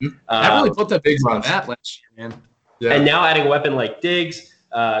 I really put the big on that last year, man. Yeah. And now adding a weapon like Diggs,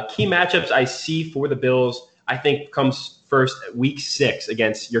 key matchups I see for the Bills, I think comes first week 6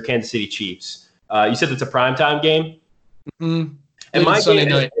 against your Kansas City Chiefs. You said it's a primetime game? Mm-hmm. And my Sunday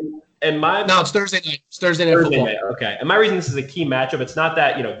game, night. No, it's Thursday night. It's Thursday night football. Night. Okay. And my reason this is a key matchup, it's not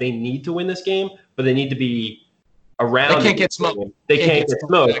that, they need to win this game, but they need to be around. They can't get smoked. They can't get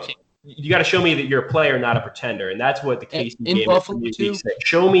smoked. You got to show me that you're a player, not a pretender. And that's what the KC game Buffalo is. too.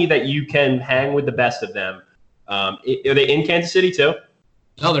 Show me that you can hang with the best of them. Are they in Kansas City too?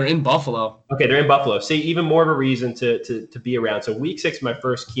 No, they're in Buffalo. Okay, they're in Buffalo. See, even more of a reason to be around. So week 6, my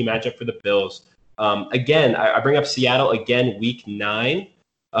first key matchup for the Bills. Again, I bring up Seattle again, week 9.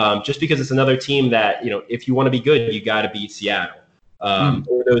 Just because it's another team that, if you want to be good, you got to beat Seattle.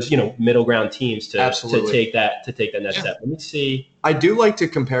 Or those, middle ground teams to take that next step. Let me see. I do like to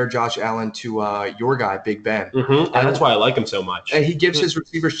compare Josh Allen to your guy, Big Ben. And that's why I like him so much. And he gives his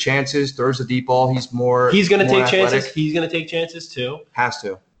receivers chances, throws the deep ball. He's going to take athletic. chances. He's going to take chances too. Has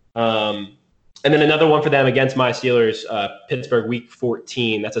to. And then another one for them against my Steelers, Pittsburgh, week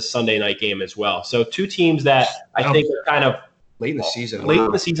 14. That's a Sunday night game as well. So two teams that I think are kind of late in the season.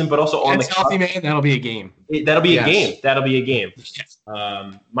 But also on the healthy, man. That'll be a game. That'll be a game. Yes.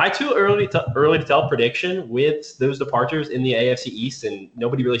 My too early to tell prediction with those departures in the AFC East and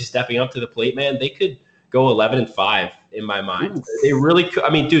nobody really stepping up to the plate, man. They could go 11-5 in my mind. Ooh. They really could.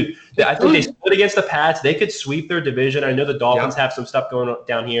 I mean, dude, I think they split against the Pats. They could sweep their division. I know the Dolphins have some stuff going on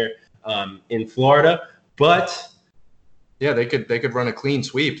down here in Florida, but. Yeah, they could run a clean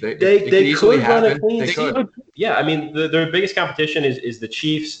sweep. They could run a clean sweep. Yeah, I mean, their biggest competition is the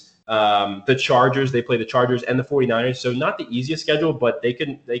Chiefs, the Chargers. They play the Chargers and the 49ers. So not the easiest schedule, but they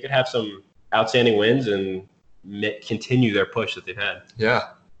could have some outstanding wins and continue their push that they've had. Yeah.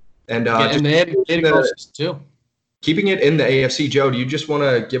 And they had closest too. Keeping it in the AFC, Joe, do you just want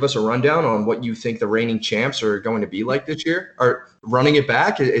to give us a rundown on what you think the reigning champs are going to be like this year? Or running it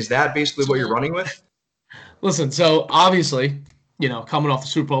back? Is that basically what you're running with? Listen, so obviously coming off the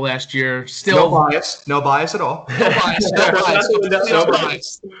Super Bowl last year. No Still, bias. No bias at all. no bias. No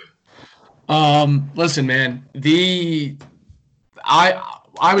bias. Listen, man.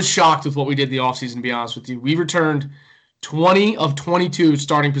 I was shocked with what we did in the offseason, to be honest with you. We returned 20 of 22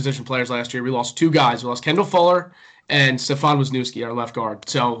 starting position players last year. We lost 2 guys. We lost Kendall Fuller and Stefan Wisniewski, our left guard,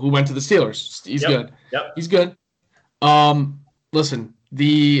 who went to the Steelers. He's good. Yep. He's good. Listen,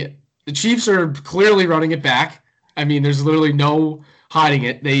 the Chiefs are clearly running it back. I mean, there's literally no hiding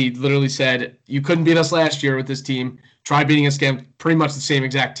it. They literally said, you couldn't beat us last year with this team. Try beating us again, pretty much the same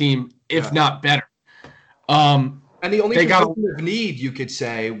exact team, if not better. And the only position of need, you could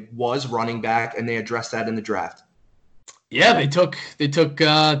say, was running back, and they addressed that in the draft. Yeah, they took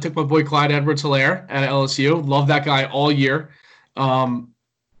my boy Clyde Edwards-Helaire at LSU. Love that guy all year.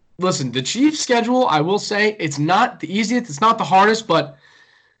 Listen, the Chiefs' schedule, I will say, it's not the easiest, it's not the hardest, but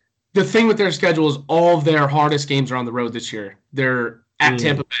the thing with their schedule is all of their hardest games are on the road this year. They're at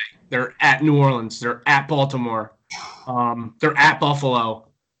Tampa Bay, they're at New Orleans, they're at Baltimore, they're at Buffalo.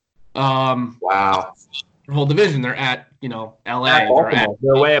 Wow. Their whole division, they're at LA.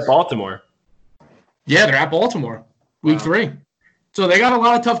 They're away at Baltimore. Yeah, they're at Baltimore. Week 3. So they got a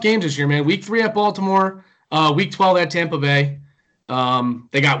lot of tough games this year, man. Week 3 at Baltimore, week 12 at Tampa Bay.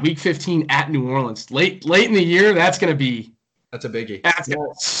 They got week 15 at New Orleans. Late in the year, that's a biggie.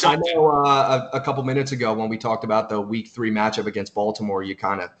 I know a couple minutes ago when we talked about the week 3 matchup against Baltimore, you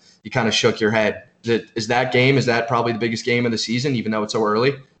kind of shook your head. Is that probably the biggest game of the season, even though it's so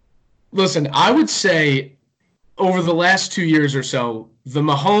early? Listen, I would say over the last 2 years or so, the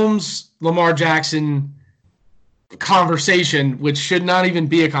Mahomes, Lamar Jackson conversation, which should not even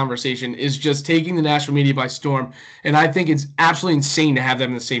be a conversation, is just taking the national media by storm. And I think it's absolutely insane to have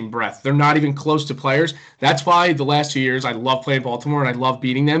them in the same breath. They're not even close to players. That's why the last 2 years I love playing Baltimore and I love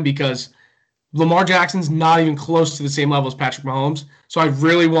beating them, because Lamar Jackson's not even close to the same level as Patrick Mahomes. So I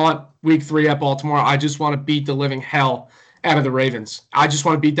really want week 3 at Baltimore. I just want to beat the living hell out of the Ravens. I just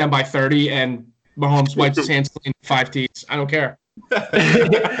want to beat them by 30 and Mahomes wipes his hands clean 5 teams. I don't care.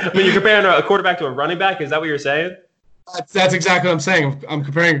 I mean, you're comparing a quarterback to a running back? Is that what you're saying? That's exactly what I'm saying. I'm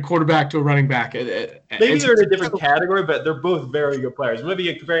comparing a quarterback to a running back. Maybe they're in a different category, but they're both very good players. Maybe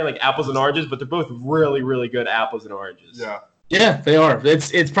you're comparing like apples and oranges, but they're both really, really good apples and oranges. Yeah, they are.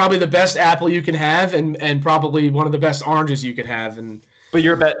 It's probably the best apple you can have, and probably one of the best oranges you could have. But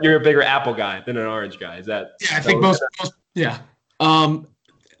you're a bigger apple guy than an orange guy. Is that? Yeah, I think most. Yeah.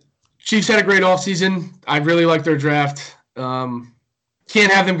 Chiefs had a great offseason. I really like their draft.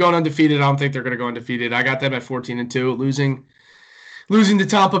 Can't have them going undefeated. I don't think they're going to go undefeated. I got them at 14-2, losing to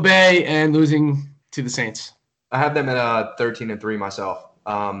Tampa Bay and losing to the Saints. I have them at 13-3 myself.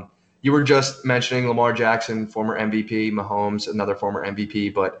 You were just mentioning Lamar Jackson, former MVP, Mahomes, another former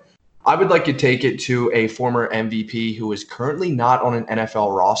MVP, but I would like to take it to a former MVP who is currently not on an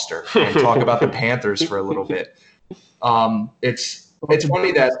NFL roster and talk about the Panthers for a little bit. It's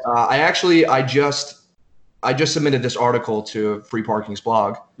funny that I just submitted this article to Free Parking's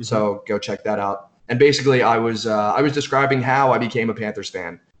blog, so go check that out. And basically, I was describing how I became a Panthers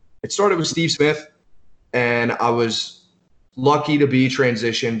fan. It started with Steve Smith, and I was lucky to be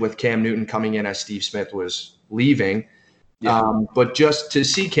transitioned with Cam Newton coming in as Steve Smith was leaving. Yeah. But just to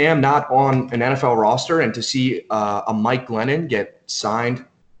see Cam not on an NFL roster and to see a Mike Glennon get signed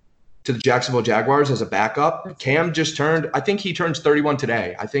to the Jacksonville Jaguars as a backup, Cam just I think he turns 31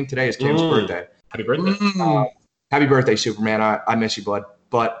 today. I think today is Cam's birthday. Happy birthday. Happy birthday, Superman. I miss you, bud.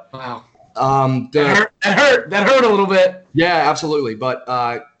 But wow. That hurt a little bit. Yeah, absolutely. But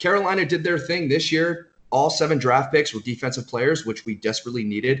Carolina did their thing this year. All 7 draft picks were defensive players, which we desperately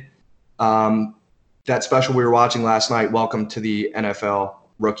needed. That special we were watching last night, Welcome to the NFL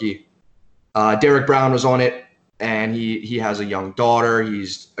rookie. Derek Brown was on it, and he has a young daughter.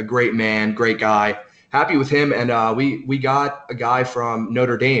 He's a great man, great guy. Happy with him. And we got a guy from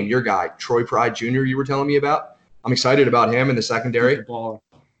Notre Dame, your guy, Troy Pride Jr. you were telling me about. I'm excited about him in the secondary.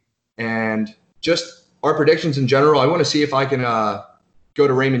 And just our predictions in general, I want to see if I can go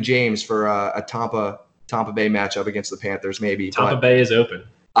to Raymond James for a Tampa Bay matchup against the Panthers maybe. Tampa Bay is open.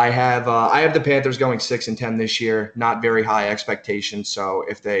 I have the Panthers going 6-10 this year. Not very high expectations. So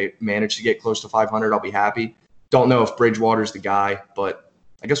if they manage to get close to 500, I'll be happy. Don't know if Bridgewater's the guy, but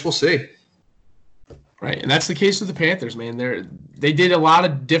I guess we'll see. Right, and that's the case with the Panthers, man. They did a lot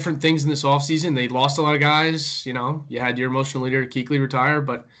of different things in this offseason. They lost a lot of guys. You know, you had your emotional leader, Kuechly, retire,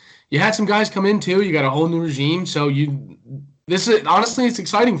 but you had some guys come in too. You got a whole new regime. So honestly, it's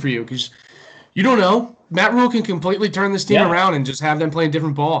exciting for you because you don't know. Matt Rule can completely turn this team around and just have them playing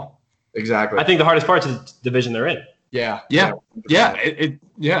different ball. Exactly. I think the hardest part is the division they're in. Yeah. Yeah.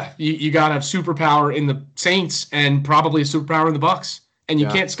 You got a superpower in the Saints and probably a superpower in the Bucks, and you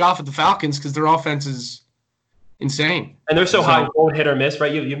can't scoff at the Falcons because their offense is insane. And they're so high, won't hit or miss,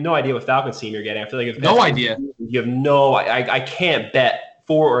 right? You have no idea what Falcons team you're getting. I feel like no idea. You have no. I can't bet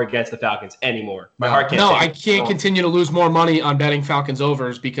for or against the Falcons anymore. My heart can't. No, I can't continue to lose more money on betting Falcons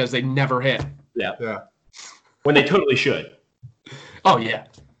overs because they never hit. Yeah. When they totally should. Oh yeah.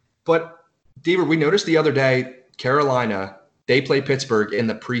 But Deaver, we noticed the other day, Carolina, they play Pittsburgh in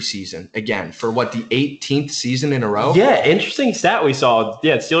the preseason again for the 18th season in a row? Yeah, interesting stat we saw.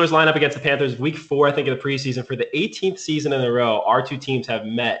 Yeah, Steelers line up against the Panthers week 4, I think, of the preseason. For the 18th season in a row, our two teams have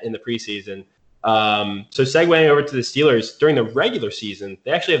met in the preseason. So segueing over to the Steelers, during the regular season,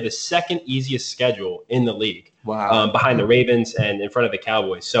 they actually have the second easiest schedule in the league. Wow. Behind the Ravens and in front of the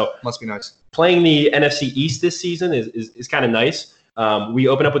Cowboys. So must be nice. Playing the NFC East this season is kind of nice. We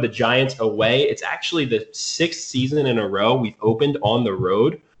open up with the Giants away. It's actually the 6th season in a row we've opened on the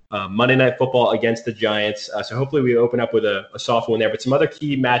road. Monday Night Football against the Giants. So hopefully we open up with a soft one there. But some other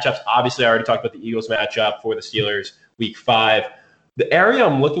key matchups. Obviously, I already talked about the Eagles matchup for the Steelers week 5. The area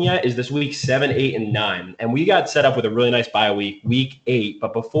I'm looking at is this week 7, 8, and 9. And we got set up with a really nice bye week 8.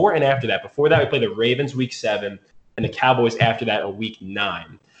 But before that, we play the Ravens week 7 and the Cowboys after that on week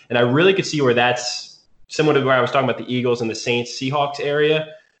 9. And I really could see where that's similar to where I was talking about the Eagles and the Saints, Seahawks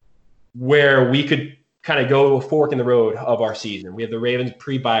area, where we could kind of go to a fork in the road of our season. We have the Ravens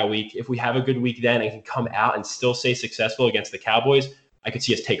pre-bye week. If we have a good week then and can come out and still stay successful against the Cowboys, I could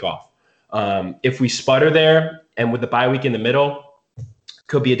see us take off. If we sputter there and with the bye week in the middle,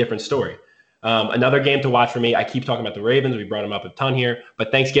 could be a different story. Another game to watch for me, I keep talking about the Ravens. We brought them up a ton here. But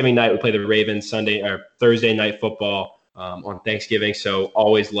Thanksgiving night, we play the Ravens Thursday night football. On Thanksgiving, so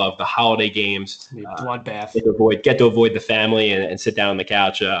always love the holiday games. Bloodbath. Get to avoid the family and sit down on the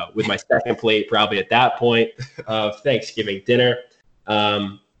couch with my second plate, probably at that point of Thanksgiving dinner.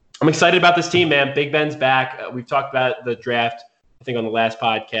 I'm excited about this team, man. Big Ben's back. We've talked about the draft, I think, on the last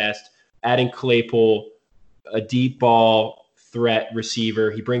podcast. Adding Claypool, a deep ball threat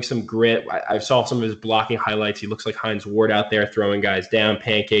receiver. He brings some grit. I saw some of his blocking highlights. He looks like Hines Ward out there throwing guys down,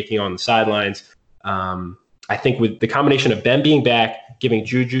 pancaking on the sidelines. I think with the combination of Ben being back, giving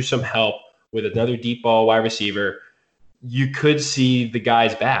Juju some help with another deep ball wide receiver, you could see the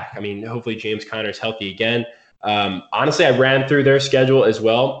guys back. I mean, hopefully James Conner's healthy again. Honestly, I ran through their schedule as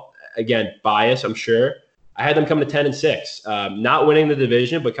well. Again, bias, I'm sure. I had them coming to 10-6, not winning the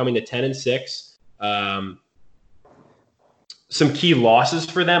division, but coming to 10-6. Some key losses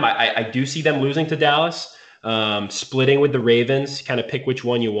for them. I do see them losing to Dallas, splitting with the Ravens. Kind of pick which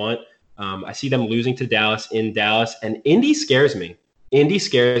one you want. I see them losing to Dallas in Dallas, and Indy scares me. Indy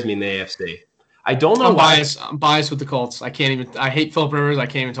scares me in the AFC. I don't know why. I'm biased with the Colts. I hate Philip Rivers. I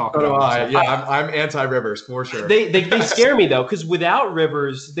can't even talk about him. I'm anti-Rivers for sure. They scare me though, because without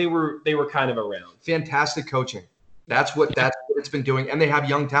Rivers, they were kind of around. Fantastic coaching. That's what it's been doing, and they have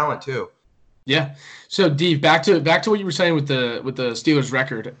young talent too. Yeah. So, Dave, back to what you were saying with the Steelers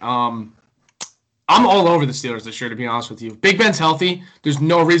record. I'm all over the Steelers this year, to be honest with you. Big Ben's healthy. There's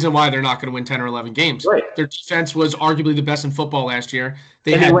no reason why they're not going to win 10 or 11 games. Right. Their defense was arguably the best in football last year.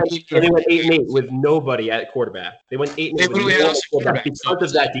 They went 8-8 with nobody at quarterback. They went 8-8 with nobody quarterback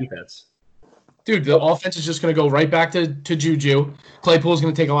because of that defense. Dude, the offense is just going to go right back to Juju. Claypool's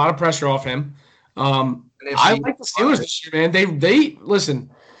going to take a lot of pressure off him. I like the Steelers this year, man. They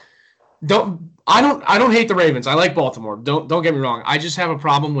listen. I don't hate the Ravens. I like Baltimore. Don't get me wrong. I just have a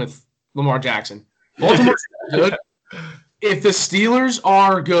problem with Lamar Jackson. Baltimore's good. If the Steelers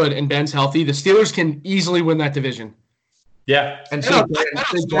are good and Ben's healthy, the Steelers can easily win that division. Yeah. And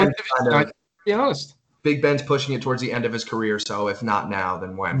be honest. Big Ben's pushing it towards the end of his career, so if not now,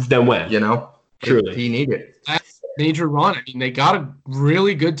 then when? Then when? You know? Truly. He needed it. That's a major run. I mean, they got a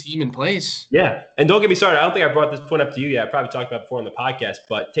really good team in place. Yeah. And don't get me started. I don't think I brought this point up to you yet. I probably talked about it before on the podcast,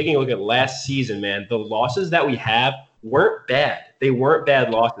 but taking a look at last season, man, the losses that we have weren't bad. They weren't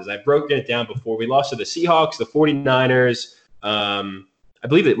bad losses. I've broken it down before. We lost to the Seahawks, the 49ers. I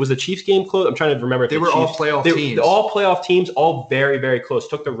believe it was the Chiefs game close. I'm trying to remember. They were all playoff teams. All playoff teams, all very, very close.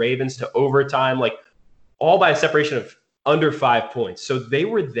 Took the Ravens to overtime, like all by a separation of under 5 points. So they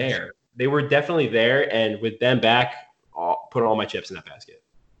were there. They were definitely there. And with them back, I'll put all my chips in that basket.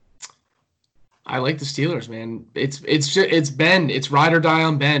 I like the Steelers, man. It's Ben. It's ride or die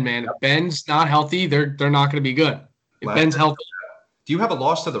on Ben, man. If Ben's not healthy, they're not going to be good. If Ben's healthy. Do you have a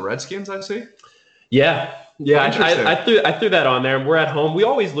loss to the Redskins, I see? Yeah. I threw that on there. And we're at home. We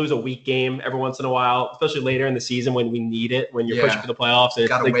always lose a weak game every once in a while, especially later in the season when we need it, when you're pushing for the playoffs. And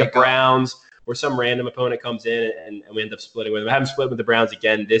it's like the Browns or some random opponent comes in and we end up splitting with them. I haven't split with the Browns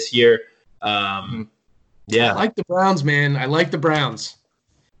again this year. Yeah, Yeah, I like the Browns, man. I like the Browns.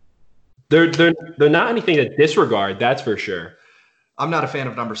 they're not anything to disregard. That's for sure. I'm not a fan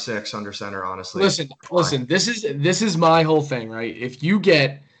of number 6 under center, honestly. Listen. This is my whole thing, right? If you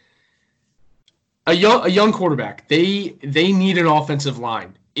get a young quarterback, they need an offensive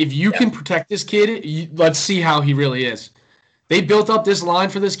line. If you can protect this kid, let's see how he really is. They built up this line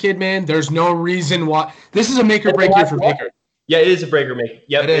for this kid, man. There's no reason why. This is a make or break year for Baker. Yeah, it is a break or make.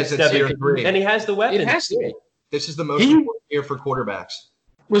 Yep, It is. It's year 3. and he has the weapons. It has to be. This is the most important year for quarterbacks.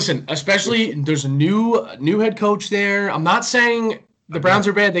 Listen, especially there's a new head coach there. I'm not saying the Browns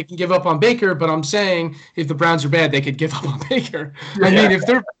are bad, they can give up on Baker, but I'm saying if the Browns are bad, they could give up on Baker. I mean,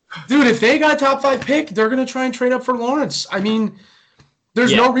 if they got a top 5 pick, they're going to try and trade up for Lawrence. I mean,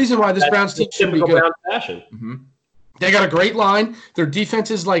 there's no reason why this Browns team should be good. Browns fashion. Mm-hmm. They got a great line. Their defense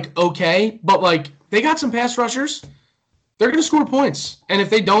is okay, but they got some pass rushers. They're going to score points. And if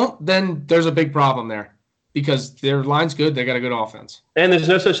they don't, then there's a big problem there because their line's good. They got a good offense. And there's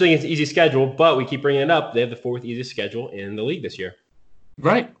no such thing as easy schedule, but we keep bringing it up. They have the 4th easiest schedule in the league this year.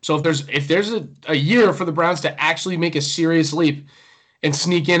 Right. So if there's a year for the Browns to actually make a serious leap and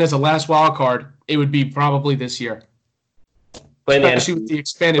sneak in as a last wild card, it would be probably this year. Especially with the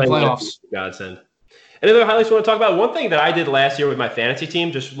expanded playoffs. Godsend. Any other highlights you want to talk about? One thing that I did last year with my fantasy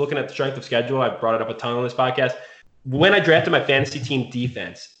team, just looking at the strength of schedule, I brought it up a ton on this podcast. When I drafted my fantasy team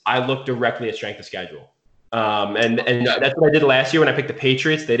defense, I looked directly at strength of schedule. And that's what I did last year when I picked the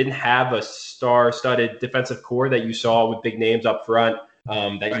Patriots. They didn't have a star-studded defensive core that you saw with big names up front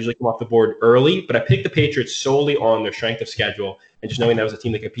that usually come off the board early. But I picked the Patriots solely on their strength of schedule and just knowing that was a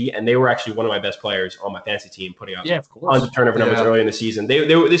team that could compete. And they were actually one of my best players on my fantasy team, putting up tons of turnover numbers early in the season.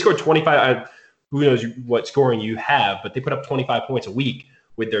 They scored 25. Who knows what scoring you have, but they put up 25 points a week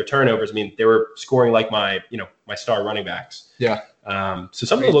with their turnovers. I mean, they were scoring like my star running backs. Yeah. So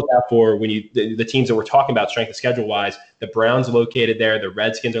something to look out for when the teams that we're talking about strength of schedule wise. The Browns are located there. The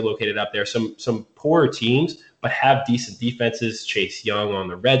Redskins are located up there. Some poorer teams, but have decent defenses. Chase Young on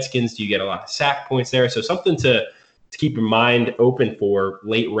the Redskins. Do you get a lot of sack points there? So something to keep your mind open for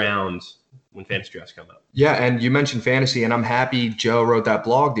late rounds when fantasy drafts come up. Yeah, and you mentioned fantasy, and I'm happy Joe wrote that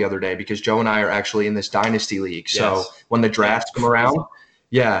blog the other day because Joe and I are actually in this dynasty league. So when the drafts come around,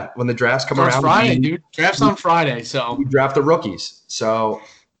 Friday, dude. Drafts on Friday, so we draft the rookies. So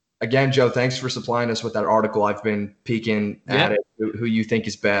again, Joe, thanks for supplying us with that article. I've been peeking at it, who you think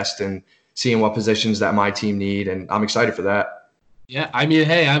is best, and seeing what positions that my team need, and I'm excited for that. Yeah, I mean,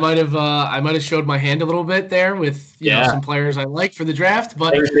 hey, I might have showed my hand a little bit there with some players I like for the draft,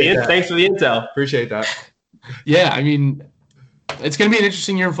 but thanks for the intel. Appreciate that. Yeah, I mean, it's going to be an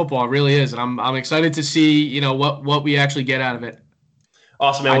interesting year in football. It really is, and I'm excited to see what we actually get out of it.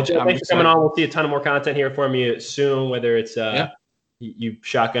 Awesome, man. Well, thanks for coming on. We'll see a ton of more content here from you soon, whether it's you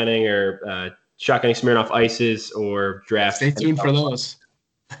shotgunning or shotgunning Smirnoff Ices or draft. Stay tuned for those.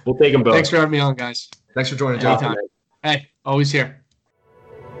 We'll take them both. Thanks for having me on, guys. Thanks for joining, Joe. Hey, always here.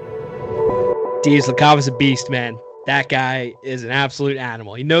 Deez LaCava's a beast, man. That guy is an absolute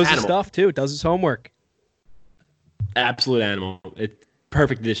animal. He knows his stuff, too. Does his homework. Absolute animal. It's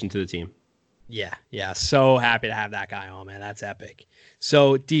perfect addition to the team. Yeah. So happy to have that guy on, man. That's epic.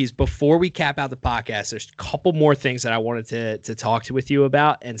 So, Deez, before we cap out the podcast, there's a couple more things that I wanted to talk with you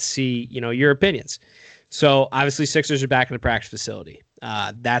about and see, your opinions. So, obviously, Sixers are back in the practice facility.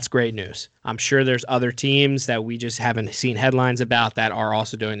 That's great news. I'm sure there's other teams that we just haven't seen headlines about that are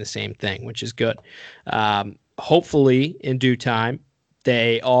also doing the same thing, which is good. Hopefully, in due time,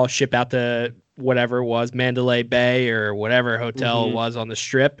 they all ship out to whatever it was, Mandalay Bay or whatever hotel it was on the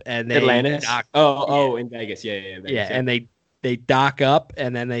Strip, and they Atlantis. In Vegas, in Vegas, and they dock up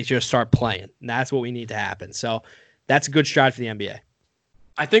and then they just start playing. And that's what we need to happen. So that's a good stride for the NBA.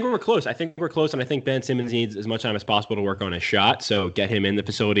 I think we're close. And I think Ben Simmons needs as much time as possible to work on his shot. So get him in the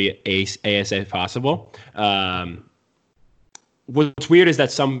facility ASAP possible. What's weird is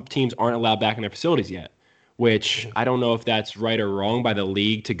that some teams aren't allowed back in their facilities yet, which I don't know if that's right or wrong by the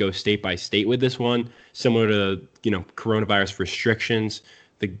league to go state by state with this one, similar to, coronavirus restrictions.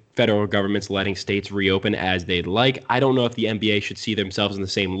 The federal government's letting states reopen as they'd like. I don't know if the NBA should see themselves in the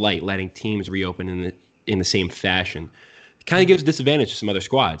same light, letting teams reopen in the same fashion. It kind of gives a disadvantage to some other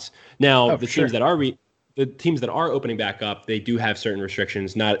squads. Now, the teams that are opening back up, they do have certain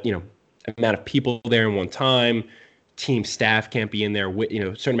restrictions, not, amount of people there in one time. Team staff can't be in there with,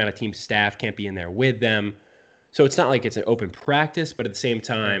 certain amount of team staff can't be in there with them. So it's not like it's an open practice, but at the same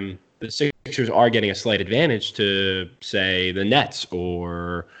time, the Sixers are getting a slight advantage to, say, the Nets,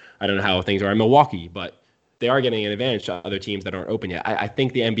 or I don't know how things are in Milwaukee, but they are getting an advantage to other teams that aren't open yet. I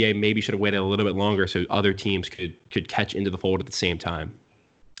think the NBA maybe should have waited a little bit longer so other teams could catch into the fold at the same time.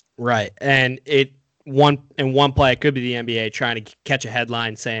 Right. And one play, it could be the NBA trying to catch a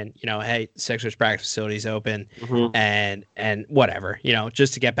headline saying, hey, Sixers practice facilities open, and whatever,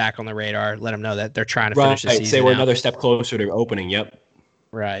 just to get back on the radar, let them know that they're trying to finish the season. Say we're out. another step closer to opening. Yep.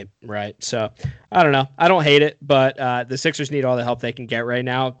 Right. So I don't know. I don't hate it, but the Sixers need all the help they can get right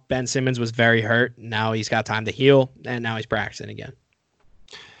now. Ben Simmons was very hurt. Now he's got time to heal, and now he's practicing again.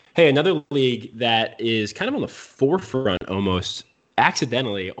 Hey, another league that is kind of on the forefront almost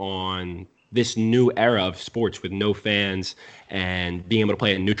accidentally on this new era of sports with no fans and being able to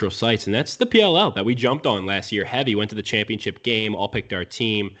play at neutral sites. And that's the PLL that we jumped on last year heavy, went to the championship game, all picked our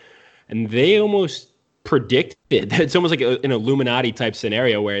team. And they almost predicted, it's almost like an Illuminati type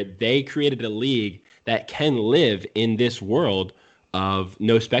scenario where they created a league that can live in this world of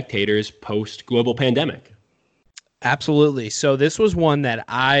no spectators post global pandemic. Absolutely. So this was one that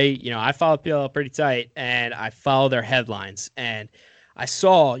I follow PLL pretty tight, and I follow their headlines. And I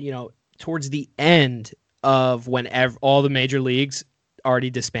saw, towards the end of when all the major leagues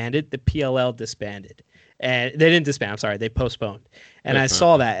already disbanded, the PLL disbanded. And they didn't disband. I'm sorry, they postponed. And I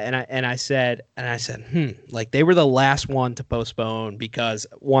saw that, and I said, like they were the last one to postpone because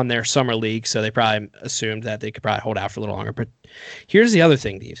one, they're summer league, so they probably assumed that they could probably hold out for a little longer. But here's the other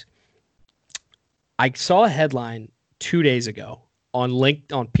thing, Deeves. I saw a headline 2 days ago on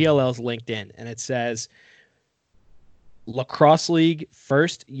PLL's LinkedIn, and it says, Lacrosse League,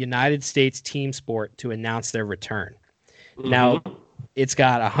 first United States team sport to announce their return. Now, it's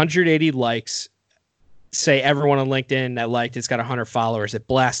got 180 likes. Say everyone on LinkedIn that liked it's got 100 followers. It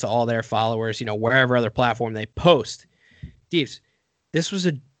blasts to all their followers, wherever other platform they post. Deeps, this was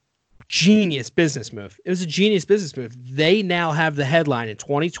a genius business move. It was a genius business move. They now have the headline in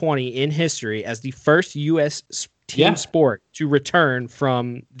 2020 in history as the first U.S. team sport to return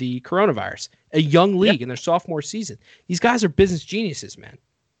from the coronavirus. A young league in their sophomore season. These guys are business geniuses, man.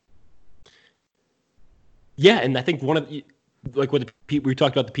 Yeah, and I think one of the, like what we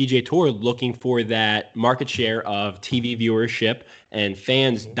talked about the PGA Tour looking for that market share of TV viewership and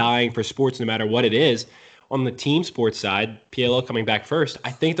fans dying for sports no matter what it is. On the team sports side, PLL coming back first,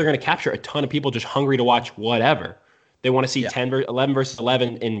 I think they're going to capture a ton of people just hungry to watch whatever. They want to see 11 versus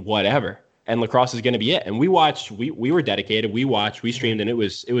 11 in whatever. And lacrosse is going to be it. And we watched, we were dedicated. We watched, we streamed, and it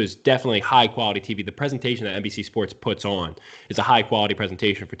was definitely high quality TV. The presentation that NBC Sports puts on is a high quality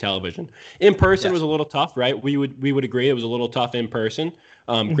presentation for television. In person was a little tough, right? We would agree it was a little tough in person.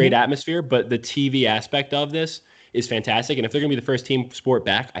 Great atmosphere, but the TV aspect of this is fantastic. And if they're going to be the first team sport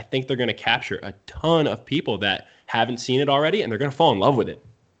back, I think they're going to capture a ton of people that haven't seen it already, and they're going to fall in love with it.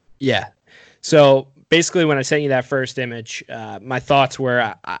 Yeah. So basically, when I sent you that first image, my thoughts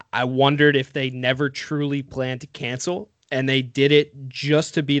were I wondered if they never truly planned to cancel, and they did it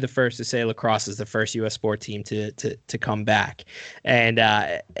just to be the first to say lacrosse is the first U.S. sport team to come back. And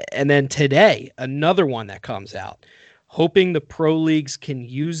then today, another one that comes out, hoping the pro leagues can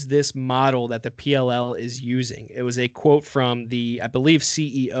use this model that the PLL is using. It was a quote from the, I believe,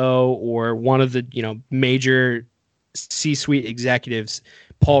 CEO or one of the major C-suite executives,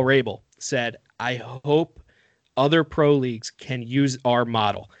 Paul Rabel, said, I hope other pro leagues can use our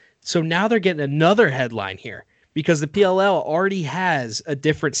model. So now they're getting another headline here because the PLL already has a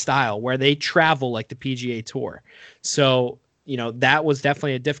different style where they travel like the PGA Tour. So, that was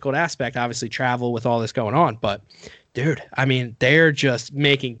definitely a difficult aspect, obviously travel with all this going on. But, dude, I mean, they're just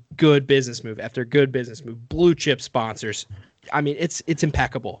making good business move after good business move, blue chip sponsors. I mean, it's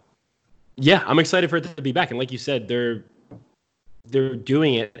impeccable. Yeah, I'm excited for it to be back. And like you said, they're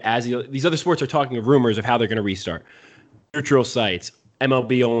doing it as these other sports are talking of rumors of how they're going to restart. Neutral sites,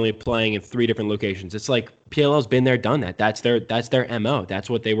 MLB only playing in 3 different locations. It's like PLL's been there, done that. That's their MO. That's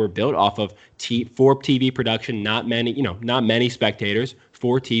what they were built off of. For TV production, not many spectators.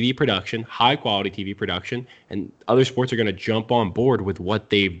 For TV production, high quality TV production, and other sports are going to jump on board with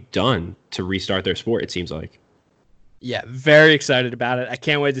what they've done to restart their sport. It seems like. Yeah, very excited about it. I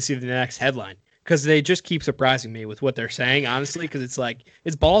can't wait to see the next headline. Because they just keep surprising me with what they're saying, honestly, because it's like,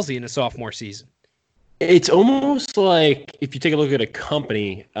 it's ballsy in a sophomore season. It's almost like if you take a look at a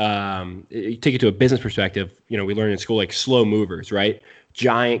company, you take it to a business perspective, we learn in school like slow movers, right?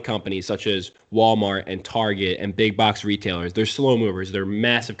 Giant companies such as Walmart and Target and big box retailers, they're slow movers. They're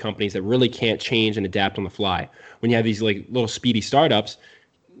massive companies that really can't change and adapt on the fly. When you have these like little speedy startups,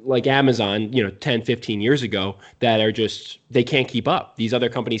 like Amazon, 10, 15 years ago that are just, they can't keep up. These other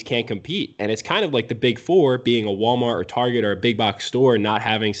companies can't compete. And it's kind of like the big four being a Walmart or Target or a big box store, not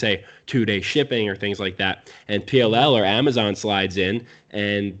having, say, 2-day shipping or things like that. And PLL or Amazon slides in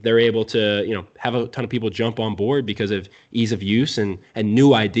and they're able to, have a ton of people jump on board because of ease of use and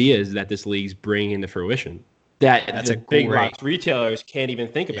new ideas that this league's bringing into fruition. That's a big box retailers can't even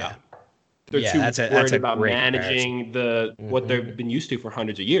think about. They're too that's worried a about great managing what they've been used to for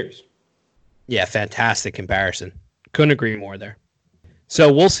hundreds of years. Yeah, fantastic comparison. Couldn't agree more there.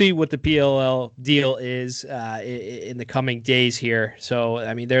 So we'll see what the PLL deal is in the coming days here. So,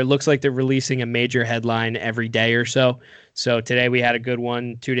 I mean, looks like they're releasing a major headline every day or so. So today we had a good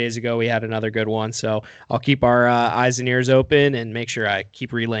one. 2 days ago we had another good one. So I'll keep our eyes and ears open and make sure I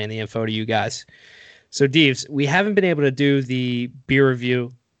keep relaying the info to you guys. So, Deeves, we haven't been able to do the beer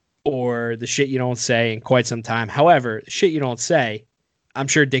review or the shit you don't say in quite some time. However, shit you don't say, I'm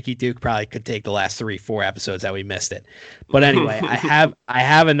sure Dickie Duke probably could take the last 3-4 episodes that we missed it. But anyway, I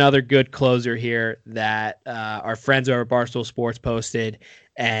have another good closer here that our friends over at Barstool Sports posted,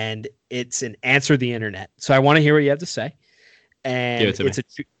 and it's an answer the internet. So I want to hear what you have to say, and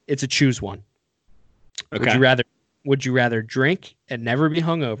it's a choose one. Okay. Would you rather drink and never be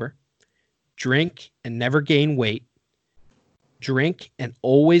hungover, drink and never gain weight, drink and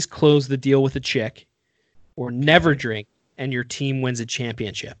always close the deal with a chick, or never drink and your team wins a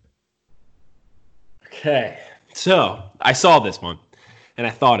championship? Okay. So I saw this one and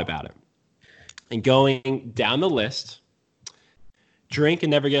I thought about it. And going down the list, drink and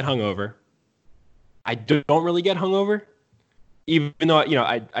never get hungover. I don't really get hungover, even though,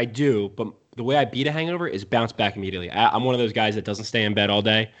 I do, but the way I beat a hangover is bounce back immediately. I'm one of those guys that doesn't stay in bed all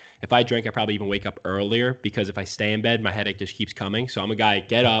day. If I drink, I probably even wake up earlier, because if I stay in bed, my headache just keeps coming. So I'm a guy,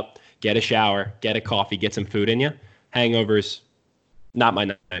 get up, get a shower, get a coffee, get some food in you. Hangovers, not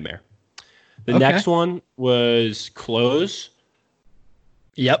my nightmare. The next one was close.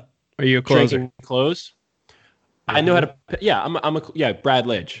 Yep. Are you a closer? Drinking close. I know how to. Yeah, Brad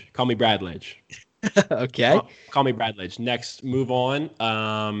Lidge. Call me Brad Lidge. Okay. Call me Brad Lidge. Next, move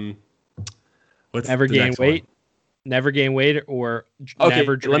on. What's never the gain next weight. one? Never gain weight, or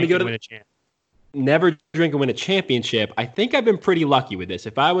never drink let me go and to win a champ. Never drink and win a championship. I think I've been pretty lucky with this.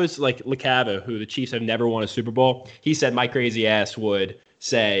 If I was like LeCava, who the Chiefs have never won a Super Bowl, he said my crazy ass would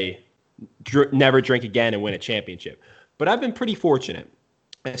say never drink again and win a championship. But I've been pretty fortunate.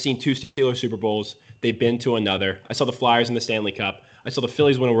 I've seen 2 Steelers Super Bowls. They've been to another. I saw the Flyers in the Stanley Cup. I saw the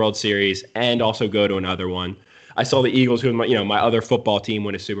Phillies win a World Series and also go to another one. I saw the Eagles, who my other football team,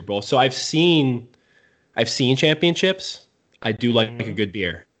 win a Super Bowl. So I've seen championships. I do like a good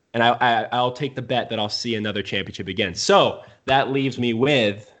beer. And I'll take the bet that I'll see another championship again. So that leaves me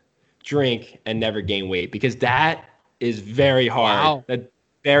with drink and never gain weight, because that is very hard. Wow. That's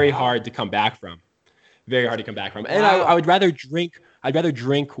very hard to come back from. Very hard to come back from. And Wow. I would rather drink. I'd rather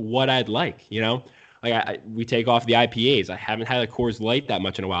drink what I'd like. Like we take off the IPAs. I haven't had a Coors Light that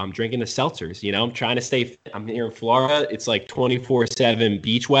much in a while. I'm drinking the seltzers. I'm trying to stay fit. I'm here in Florida. It's like 24/7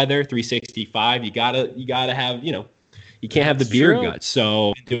 beach weather, 365. You gotta have You can't have the beer guts.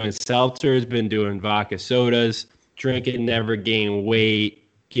 So been doing seltzers, been doing vodka sodas, drinking never gain weight.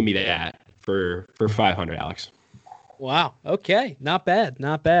 Give me that for 500, Alex. Wow. Okay. Not bad.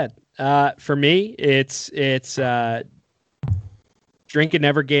 Not bad. For me, it's drink and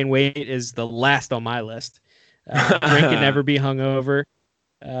never gain weight is the last on my list. Drink and never be hungover.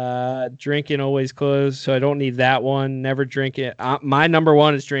 Drink and always close. So I don't need that one. Never drink it. My number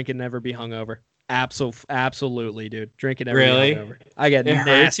one is drink and never be hungover. Absolutely, dude. Drink and never be hungover. I get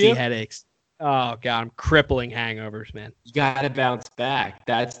nasty headaches. Oh God, I'm crippling hangovers, man. You gotta bounce back.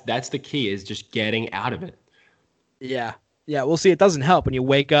 That's the key, is just getting out of it. Yeah. We'll see. It doesn't help when you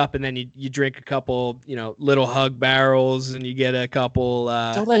wake up and then you drink a couple, little hug barrels, and you get a couple,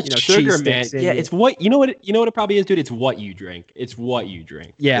 don't let sugar, man. Yeah, it's what it probably is, dude. It's what you drink.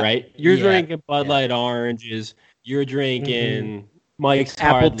 Yeah. Right. You're drinking Bud Light oranges. You're drinking Mike's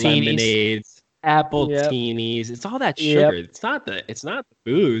Hard Lemonades, apple teenies. It's all that sugar. Yep. It's not the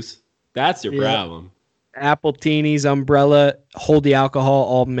booze. That's your problem. Apple teenies, umbrella, hold the alcohol,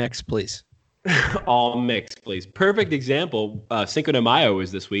 all mixed, please. All mixed, please. Perfect example. Cinco de Mayo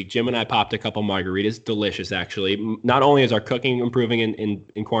was this week. Jim and I popped a couple margaritas. Delicious, actually. Not only is our cooking improving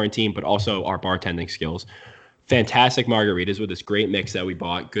in quarantine, but also our bartending skills. Fantastic margaritas with this great mix that we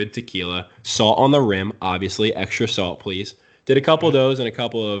bought. Good tequila. Salt on the rim, obviously. Extra salt, please. Did a couple of those and a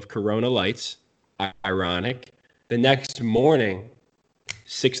couple of Corona Lights. Ironic. The next morning,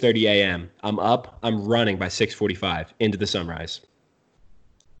 6:30 a.m. I'm up. I'm running by 6:45 into the sunrise.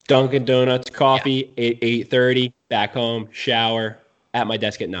 Dunkin' Donuts, coffee, 8:30, back home, shower, at my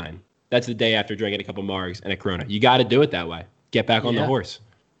desk at 9. That's the day after drinking a couple margs and a Corona. You got to do it that way. Get back on the horse.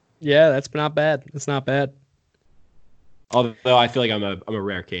 Yeah, that's not bad. That's not bad. Although I feel like I'm a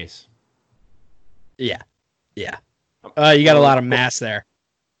rare case. Yeah. You got a lot of mass there.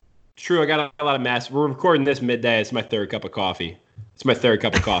 True, I got a lot of mass. We're recording this midday. It's my third cup of coffee. It's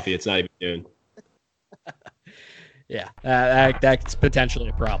not even noon. Yeah, that's potentially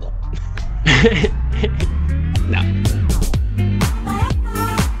a problem. No.